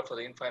algebra for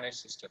the infinite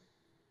system.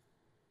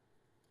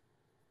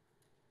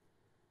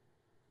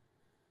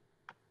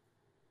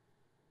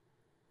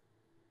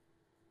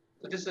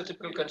 So this is a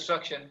typical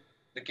construction,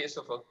 the case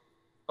of a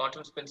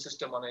quantum spin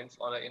system on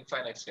an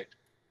infinite set.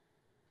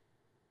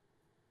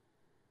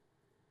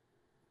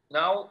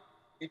 Now,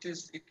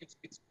 it's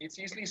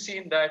easily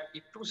seen that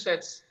if two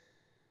sets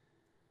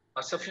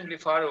are sufficiently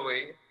far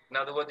away, in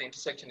other words, the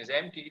intersection is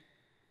empty,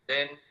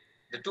 then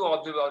the two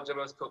observable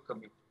algebras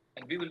co-commute.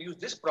 And we will use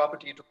this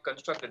property to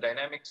construct the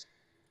dynamics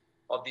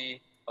of the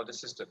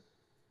system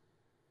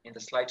in the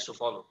slides to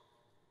follow.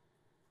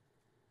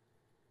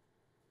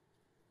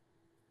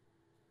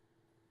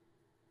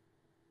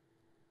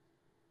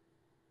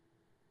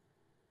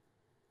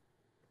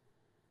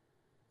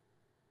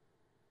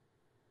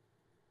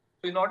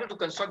 So in order to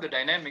construct the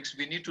dynamics,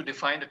 we need to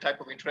define the type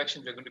of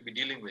interaction we're going to be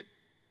dealing with.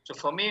 So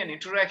for me, an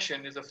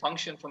interaction is a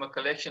function from a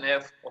collection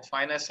F of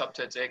finite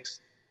subsets X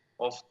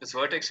of this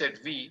vertex set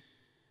V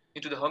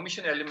into the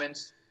Hermitian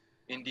elements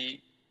in the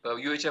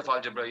UHF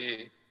algebra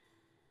A,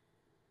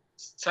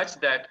 such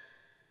that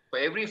for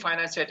every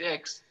finite set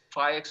X,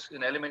 phi X is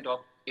an element of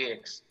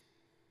AX.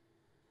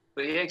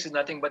 So AX is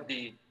nothing but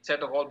the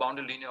set of all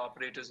bounded linear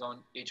operators on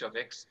H of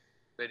X,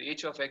 where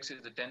H of X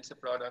is the tensor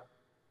product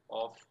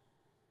of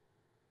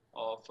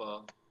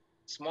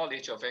small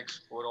h of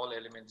X over all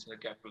elements in the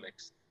capital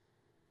X.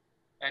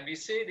 And we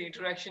say the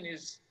interaction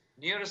is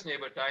nearest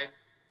neighbor type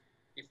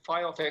if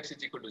phi of X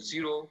is equal to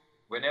 0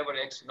 whenever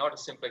X is not a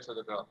simplex of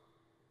the graph.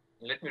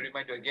 And let me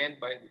remind you again,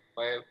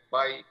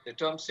 by the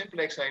term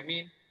simplex, I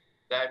mean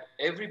that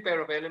every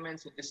pair of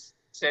elements in this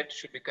set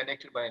should be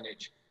connected by an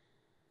edge.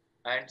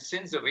 And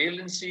since the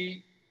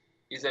valency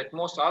is at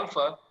most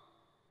alpha,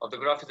 of the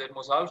graph is at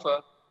most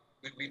alpha,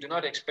 we do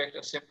not expect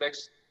a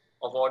simplex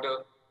of order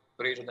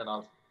greater than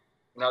alpha.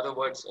 In other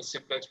words, a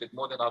simplex with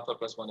more than alpha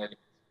plus one element.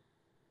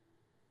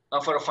 Now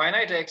for a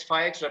finite X,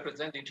 phi X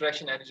represents the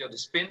interaction energy of the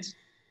spins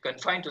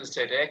confined to the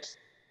set X,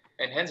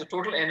 and hence the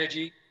total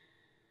energy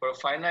for a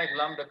finite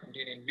lambda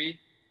containing V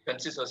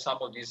consists of sum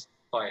of these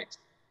phi X.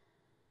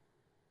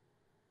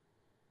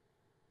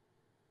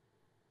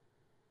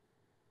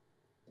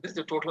 This is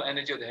the total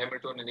energy of the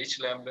Hamiltonian H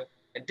lambda,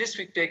 and this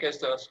we take as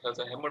the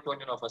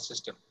Hamiltonian of our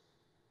system.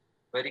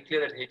 Very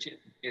clear that H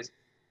is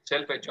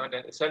self-adjoint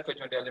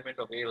element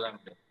of A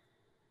lambda.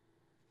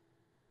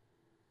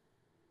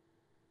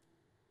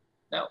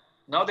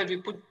 Now that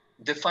we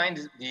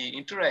defined the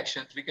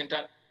interactions,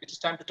 it is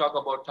time to talk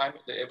about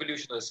the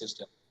evolution of the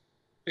system.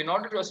 So in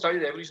order to study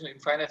the evolution of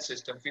infinite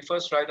system, we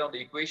first write down the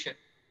equation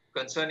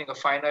concerning a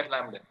finite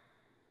lambda.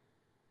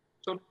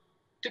 So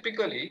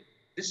typically,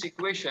 this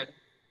equation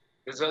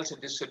results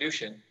in this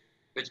solution,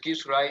 which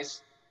gives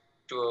rise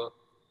to a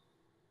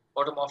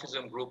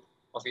automorphism group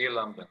of A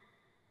lambda.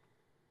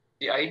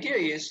 The idea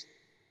is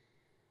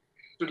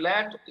to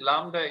let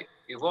lambda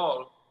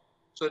evolve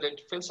so that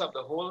it fills up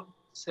the whole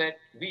set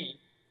V,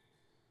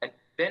 and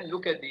then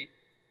look at the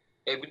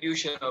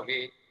evolution of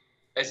A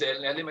as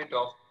an element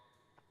of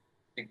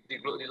the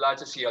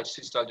larger C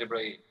algebra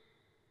A.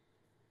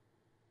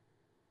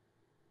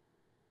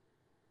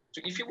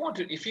 So if you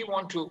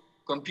want to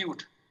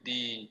compute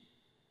the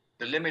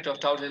limit of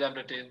tau till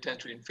lambda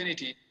tends to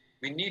infinity,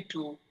 we need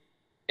to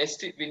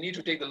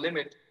take the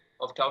limit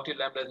of tau till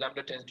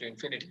lambda tends to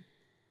infinity.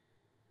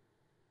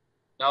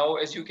 Now,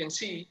 as you can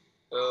see,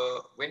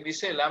 when we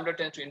say lambda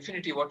tends to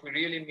infinity, what we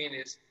really mean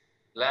is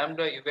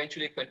lambda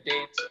eventually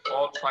contains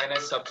all finite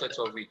subsets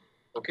of V,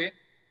 okay?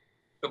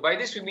 So by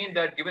this we mean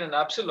that given an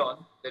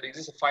epsilon, there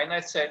exists a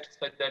finite set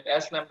such that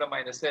S lambda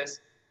minus S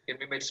can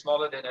be made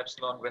smaller than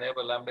epsilon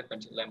whenever lambda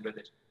contains lambda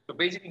dash. So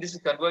basically this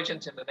is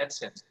convergence in the net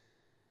sense.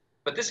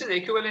 But this is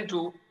equivalent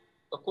to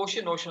a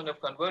quotient notion of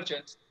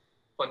convergence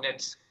for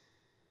nets.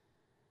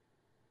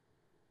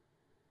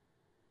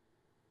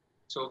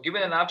 So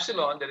given an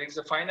epsilon, there is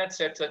a finite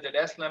set such that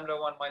S lambda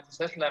 1 minus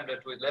S lambda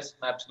 2 is less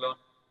than epsilon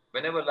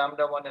whenever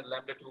lambda 1 and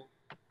lambda 2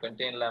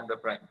 contain lambda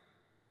prime.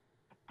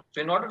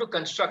 So in order to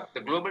construct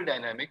the global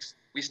dynamics,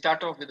 we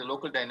start off with the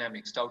local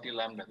dynamics, tau T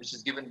lambda, which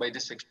is given by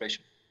this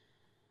expression.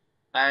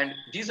 And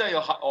these are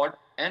your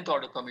nth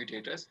order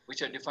commutators,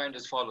 which are defined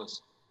as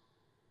follows.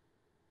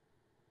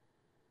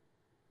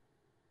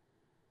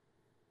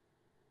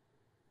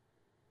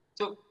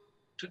 So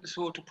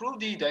to prove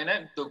the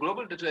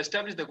to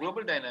establish the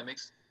global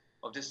dynamics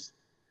of this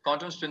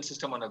quantum spin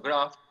system on a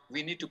graph,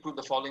 we need to prove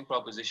the following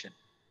proposition.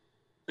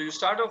 So you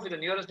start off with the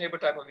nearest neighbor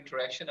type of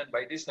interaction, and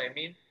by this I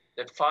mean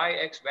that phi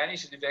x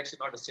vanishes if x is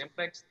not a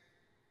simplex.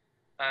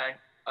 And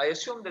I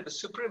assume that the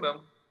supremum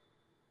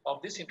of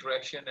this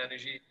interaction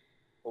energy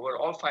over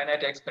all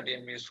finite x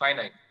contained is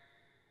finite.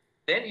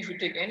 Then if you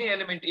take any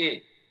element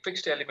A,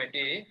 fixed element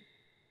A,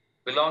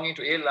 belonging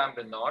to A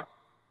lambda naught,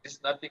 this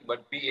is nothing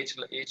but B H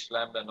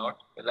lambda naught,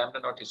 the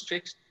lambda naught is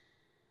fixed,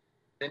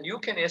 then you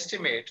can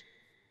estimate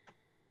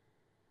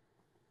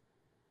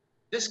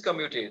this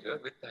commutator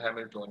with the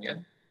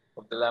Hamiltonian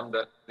of the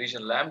lambda,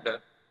 region lambda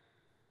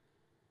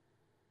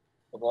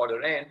of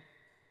order n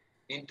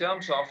in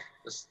terms of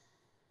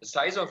the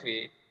size of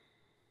A,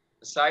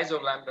 the size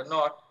of lambda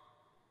naught,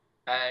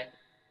 and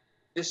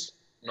this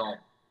norm.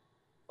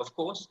 Of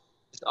course,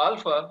 this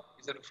alpha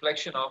is a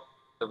reflection of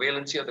the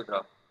valency of the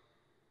graph.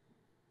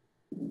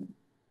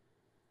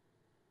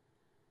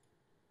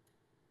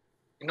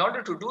 In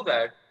order to do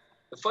that,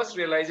 the first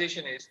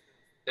realization is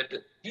that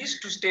these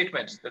two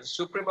statements, that the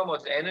supremum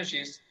of the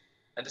energies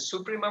and the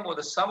supremum of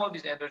the sum of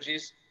these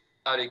energies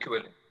are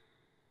equivalent.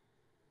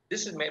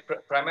 This is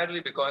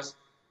primarily because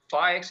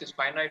phi x is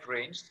finite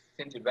range,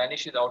 since it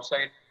vanishes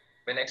outside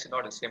when x is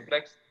not a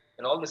simplex,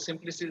 and all the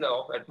simplices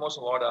are at most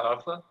of order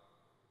alpha.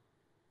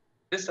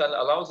 This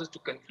allows us to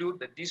conclude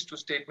that these two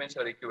statements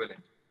are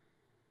equivalent.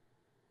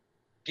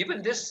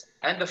 Given this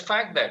and the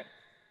fact that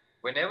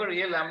whenever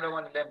A lambda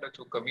 1 and lambda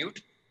 2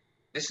 commute,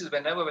 this is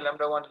whenever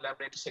lambda 1 and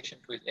lambda intersection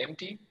 2 is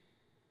empty,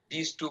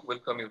 these two will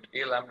commute.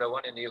 A lambda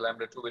 1 and A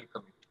lambda 2 will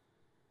commute.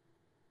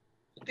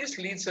 This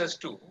leads us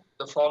to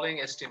the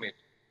following estimate.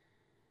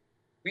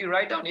 We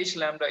write down H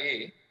lambda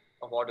A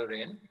of order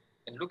n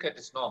and look at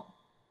its norm.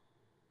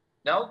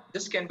 Now,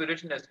 this can be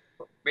written as,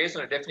 based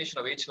on a definition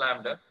of H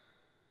lambda,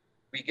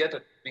 we get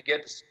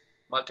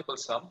multiple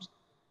sums.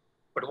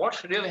 But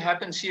what really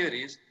happens here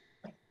is,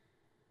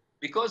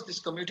 because this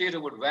commutator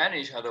would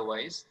vanish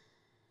otherwise,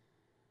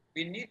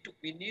 we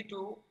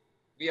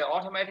are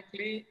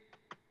automatically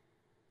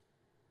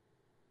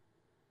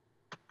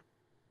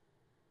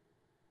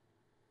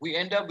we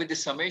end up with the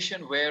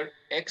summation where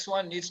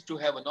x1 needs to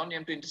have a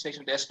non-empty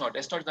intersection with S0.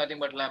 S0 is nothing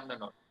but lambda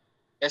naught.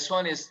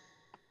 S1 is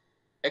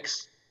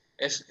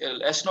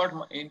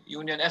S0 in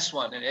union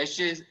S1, and Sj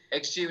is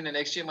Xj union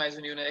Xj minus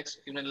union X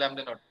union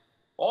lambda naught.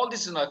 All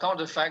this is on account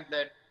of the fact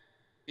that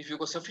if you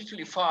go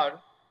sufficiently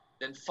far,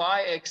 then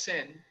phi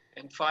xn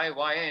and phi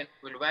yn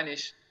will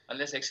vanish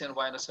unless x and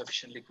y are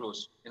sufficiently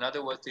close. In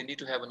other words, they need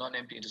to have a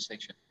non-empty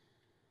intersection.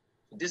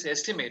 This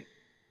estimate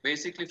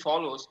basically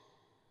follows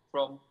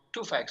from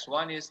two facts.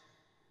 One is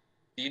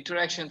the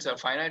interactions are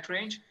finite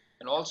range,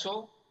 and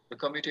also the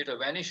commutator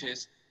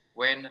vanishes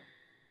when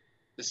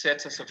the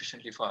sets are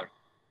sufficiently far.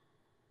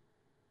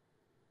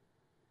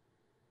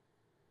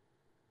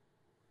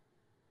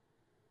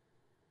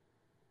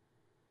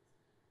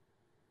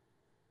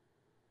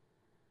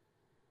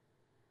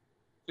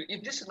 So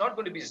if this is not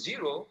going to be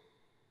 0,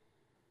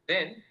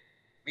 then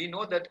we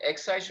know that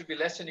xi should be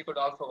less than or equal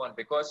to alpha 1,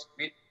 because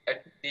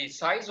the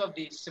size of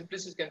the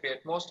simplices can be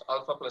at most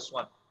alpha plus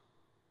 1.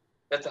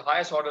 That's the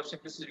highest order of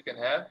simplicity you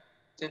can have,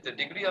 since the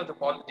degree of the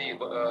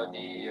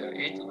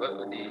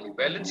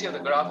valency of the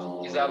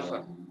graph is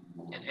alpha,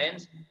 and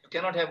hence you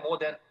cannot have more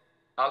than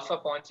alpha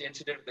points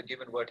incident with the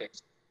given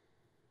vertex.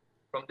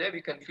 From there,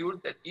 we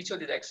conclude that each of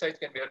these xi's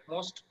can be at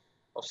most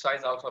of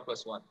size alpha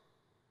plus 1.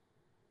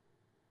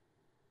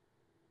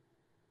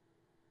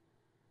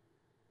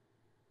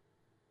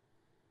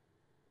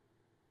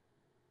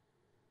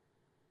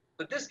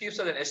 So this gives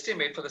us an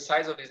estimate for the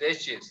size of these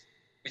sj's,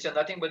 which are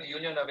nothing but the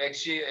union of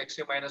xj,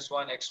 xj minus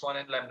 1, x1,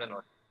 and lambda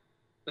naught.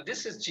 So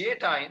this is j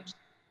times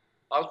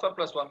alpha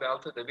plus 1 by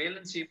alpha, the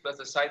valency plus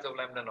the size of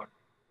lambda naught.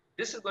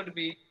 This is going to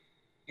be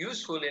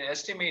useful in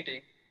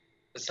estimating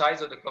the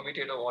size of the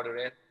commutator of order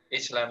n,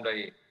 h lambda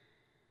a.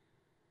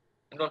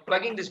 And on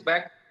plugging this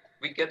back,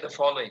 we get the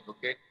following,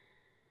 okay?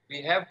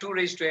 We have 2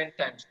 raised to n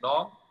times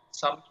norm,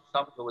 sums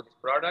over these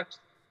products.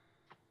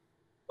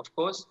 Of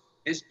course,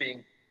 this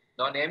being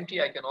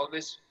non-empty, I can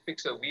always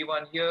fix a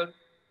V1 here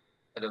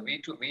and a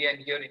V2, Vn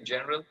here in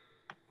general.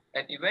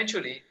 And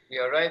eventually, we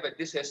arrive at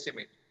this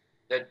estimate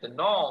that the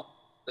norm,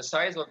 the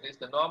size of this,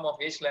 the norm of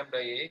h lambda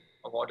a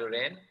of order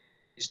n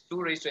is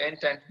 2 raised to n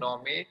times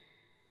norm a,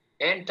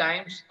 n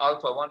times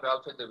alpha 1 by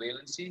alpha is the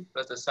valency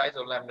plus the size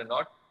of lambda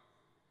naught,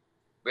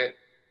 where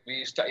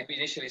we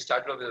initially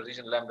started off with the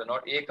region lambda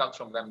naught, a comes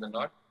from lambda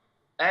naught,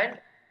 and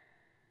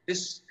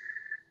this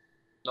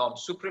norm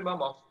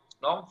supremum of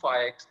norm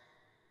phi x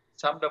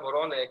summed over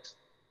all x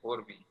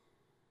over v.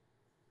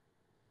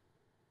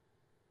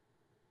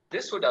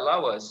 this would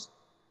allow us.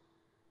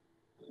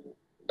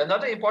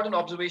 Another important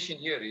observation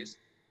here is,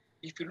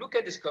 if you look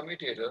at this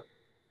commutator,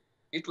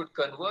 it would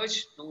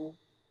converge to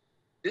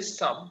this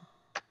sum,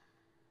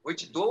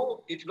 which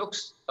though it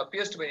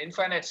appears to be an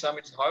infinite sum,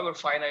 it's however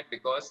finite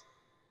because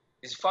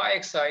these phi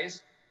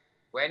xi's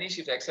vanish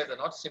if xi's are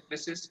not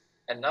simplices,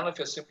 and none of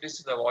your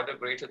simplices are of order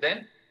greater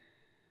than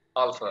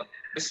alpha.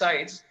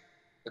 Besides,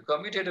 the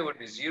commutator would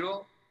be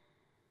 0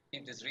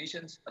 if these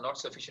regions are not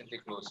sufficiently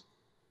close.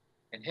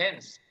 And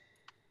hence,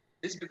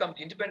 this becomes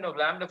independent of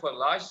lambda for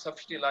large,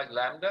 sufficiently large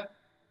lambda,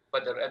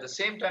 but at the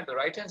same time, the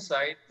right-hand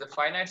side, the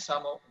finite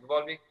sum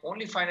involving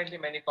only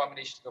finitely many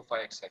combinations of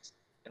phi xi's,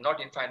 and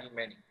not infinitely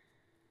many,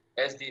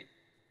 as the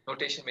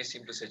notation may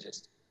seem to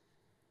suggest.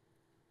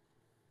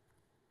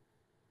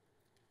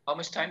 How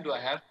much time do I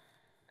have?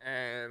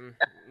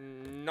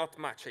 Not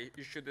much.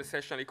 You should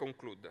essentially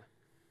conclude.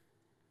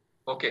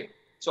 Okay,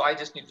 so I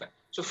just need time.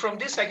 So from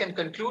this, I can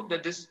conclude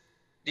that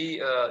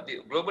the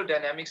global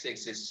dynamics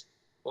exists.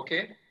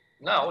 Okay,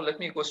 now let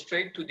me go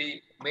straight to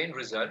the main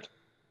result.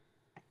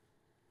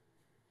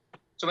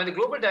 So when the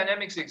global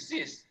dynamics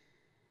exists,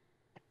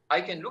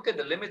 I can look at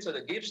the limits of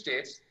the Gibbs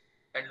states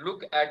and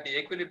look at the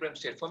equilibrium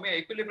state. For me, an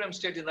equilibrium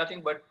state is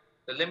nothing but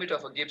the limit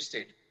of a Gibbs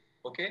state.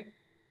 Okay,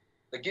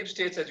 the Gibbs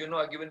states, as you know,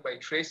 are given by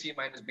trace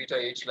minus beta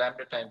h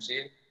lambda times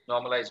a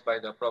normalized by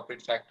the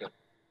appropriate factor.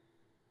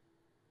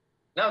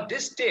 Now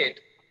this state,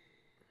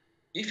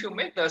 if you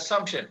make the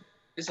assumption,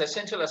 this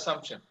essential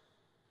assumption,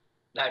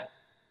 that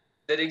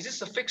there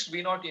exists a fixed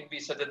V0 in V,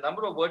 so the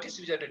number of vertices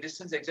which are at a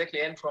distance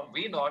exactly n from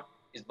V0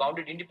 is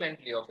bounded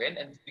independently of n,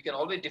 and we can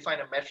always define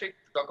a metric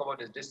to talk about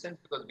this distance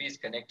because V is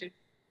connected,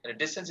 and a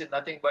distance is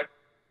nothing but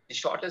the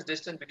shortest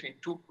distance between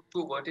two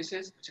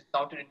vertices, which is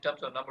counted in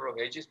terms of number of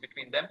edges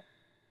between them.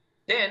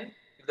 Then,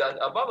 if the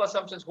above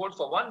assumptions hold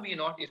for one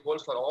V0, it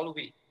holds for all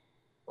V.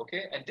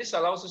 Okay, and this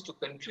allows us to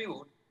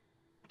conclude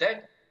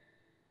that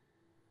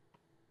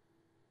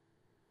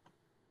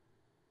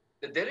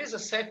there is a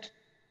set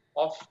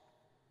of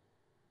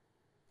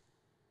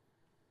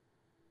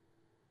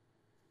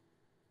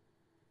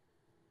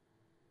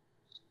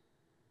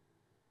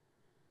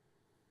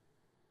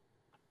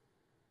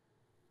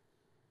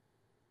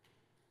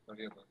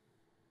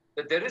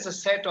there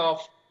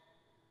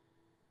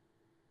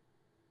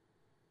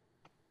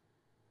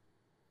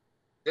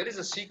is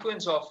a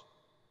sequence of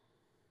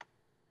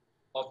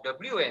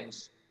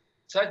WNs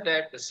such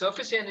that the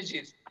surface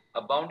energies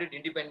are bounded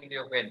independently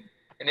of n.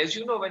 And as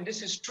you know, when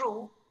this is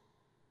true,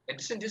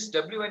 and since this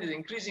Wn is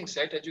increasing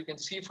set, as you can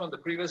see from the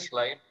previous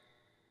slide,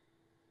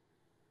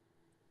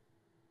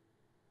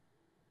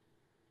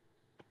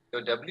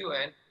 your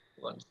Wn,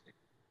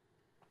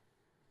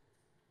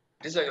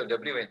 these are your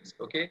Wn's,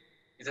 okay?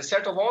 It's a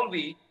set of all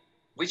V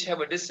which have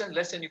a distance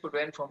less than equal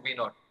to n from V0.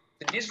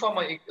 So these form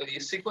a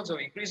sequence of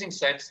increasing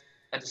sets,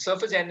 and the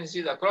surface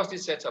energies across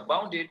these sets are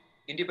bounded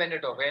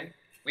independent of n.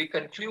 We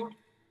conclude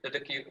that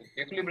the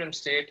equilibrium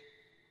state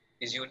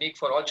is unique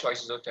for all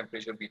choices of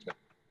temperature beta.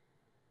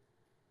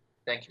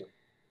 Thank you.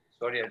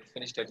 Sorry, I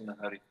finished that in a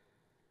hurry.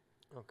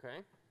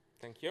 Okay,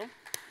 thank you.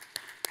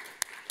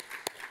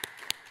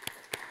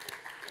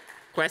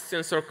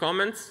 Questions or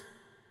comments?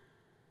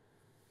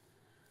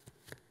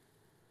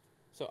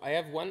 So I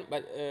have one,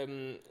 but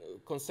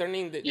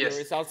concerning the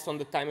results on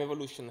the time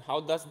evolution,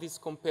 how does this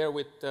compare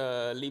with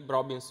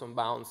Lieb-Robinson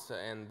bounds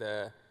and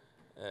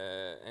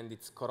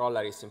its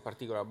corollaries, in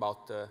particular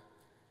about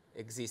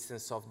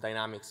existence of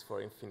dynamics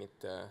for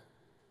infinite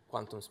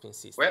quantum spin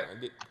system?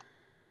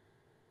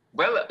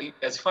 Well,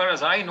 as far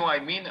as I know, I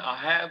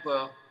have,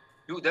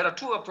 there are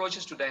two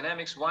approaches to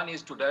dynamics. One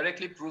is to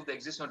directly prove the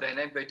existence of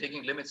dynamics by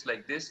taking limits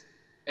like this.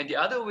 And the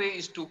other way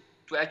is to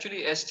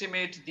actually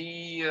estimate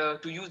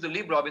to use the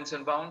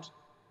Lieb-Robinson bounds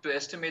to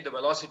estimate the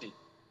velocity.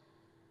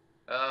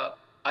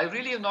 I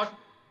really have not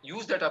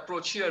used that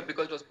approach here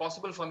because it was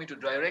possible for me to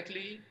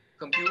directly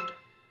compute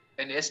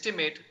and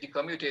estimate the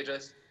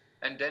commutators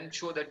and then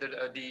show that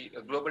the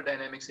global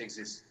dynamics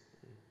exists.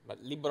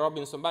 But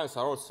Lieb-Robinson bounds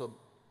are also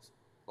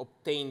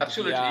obtained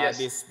Absolutely, via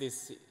yes.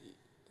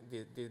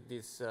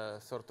 this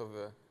sort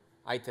of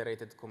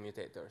iterated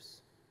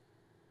commutators.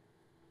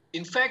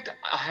 In fact,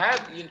 I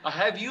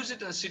have used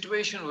it in a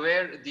situation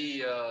where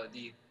the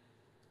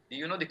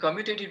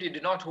commutativity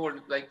did not hold.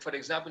 Like for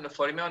example, in the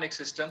fermionic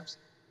systems,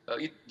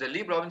 the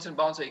Lieb-Robinson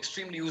bounds are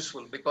extremely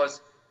useful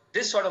because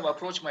this sort of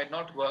approach might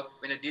not work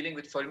when you're dealing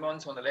with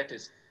fermions on the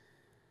lattice.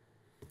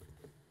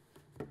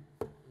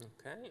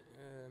 Okay.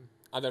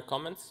 Other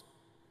comments?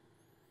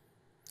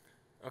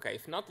 Okay.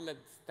 If not,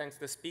 let's thank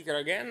the speaker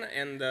again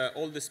and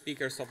all the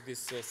speakers of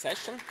this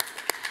session.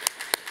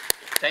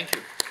 Thank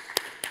you.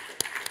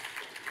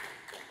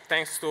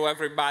 Thanks to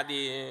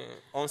everybody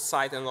on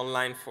site and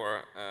online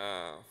for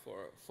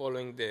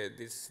following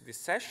this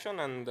session,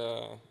 and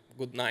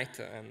good night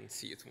and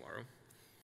see you tomorrow.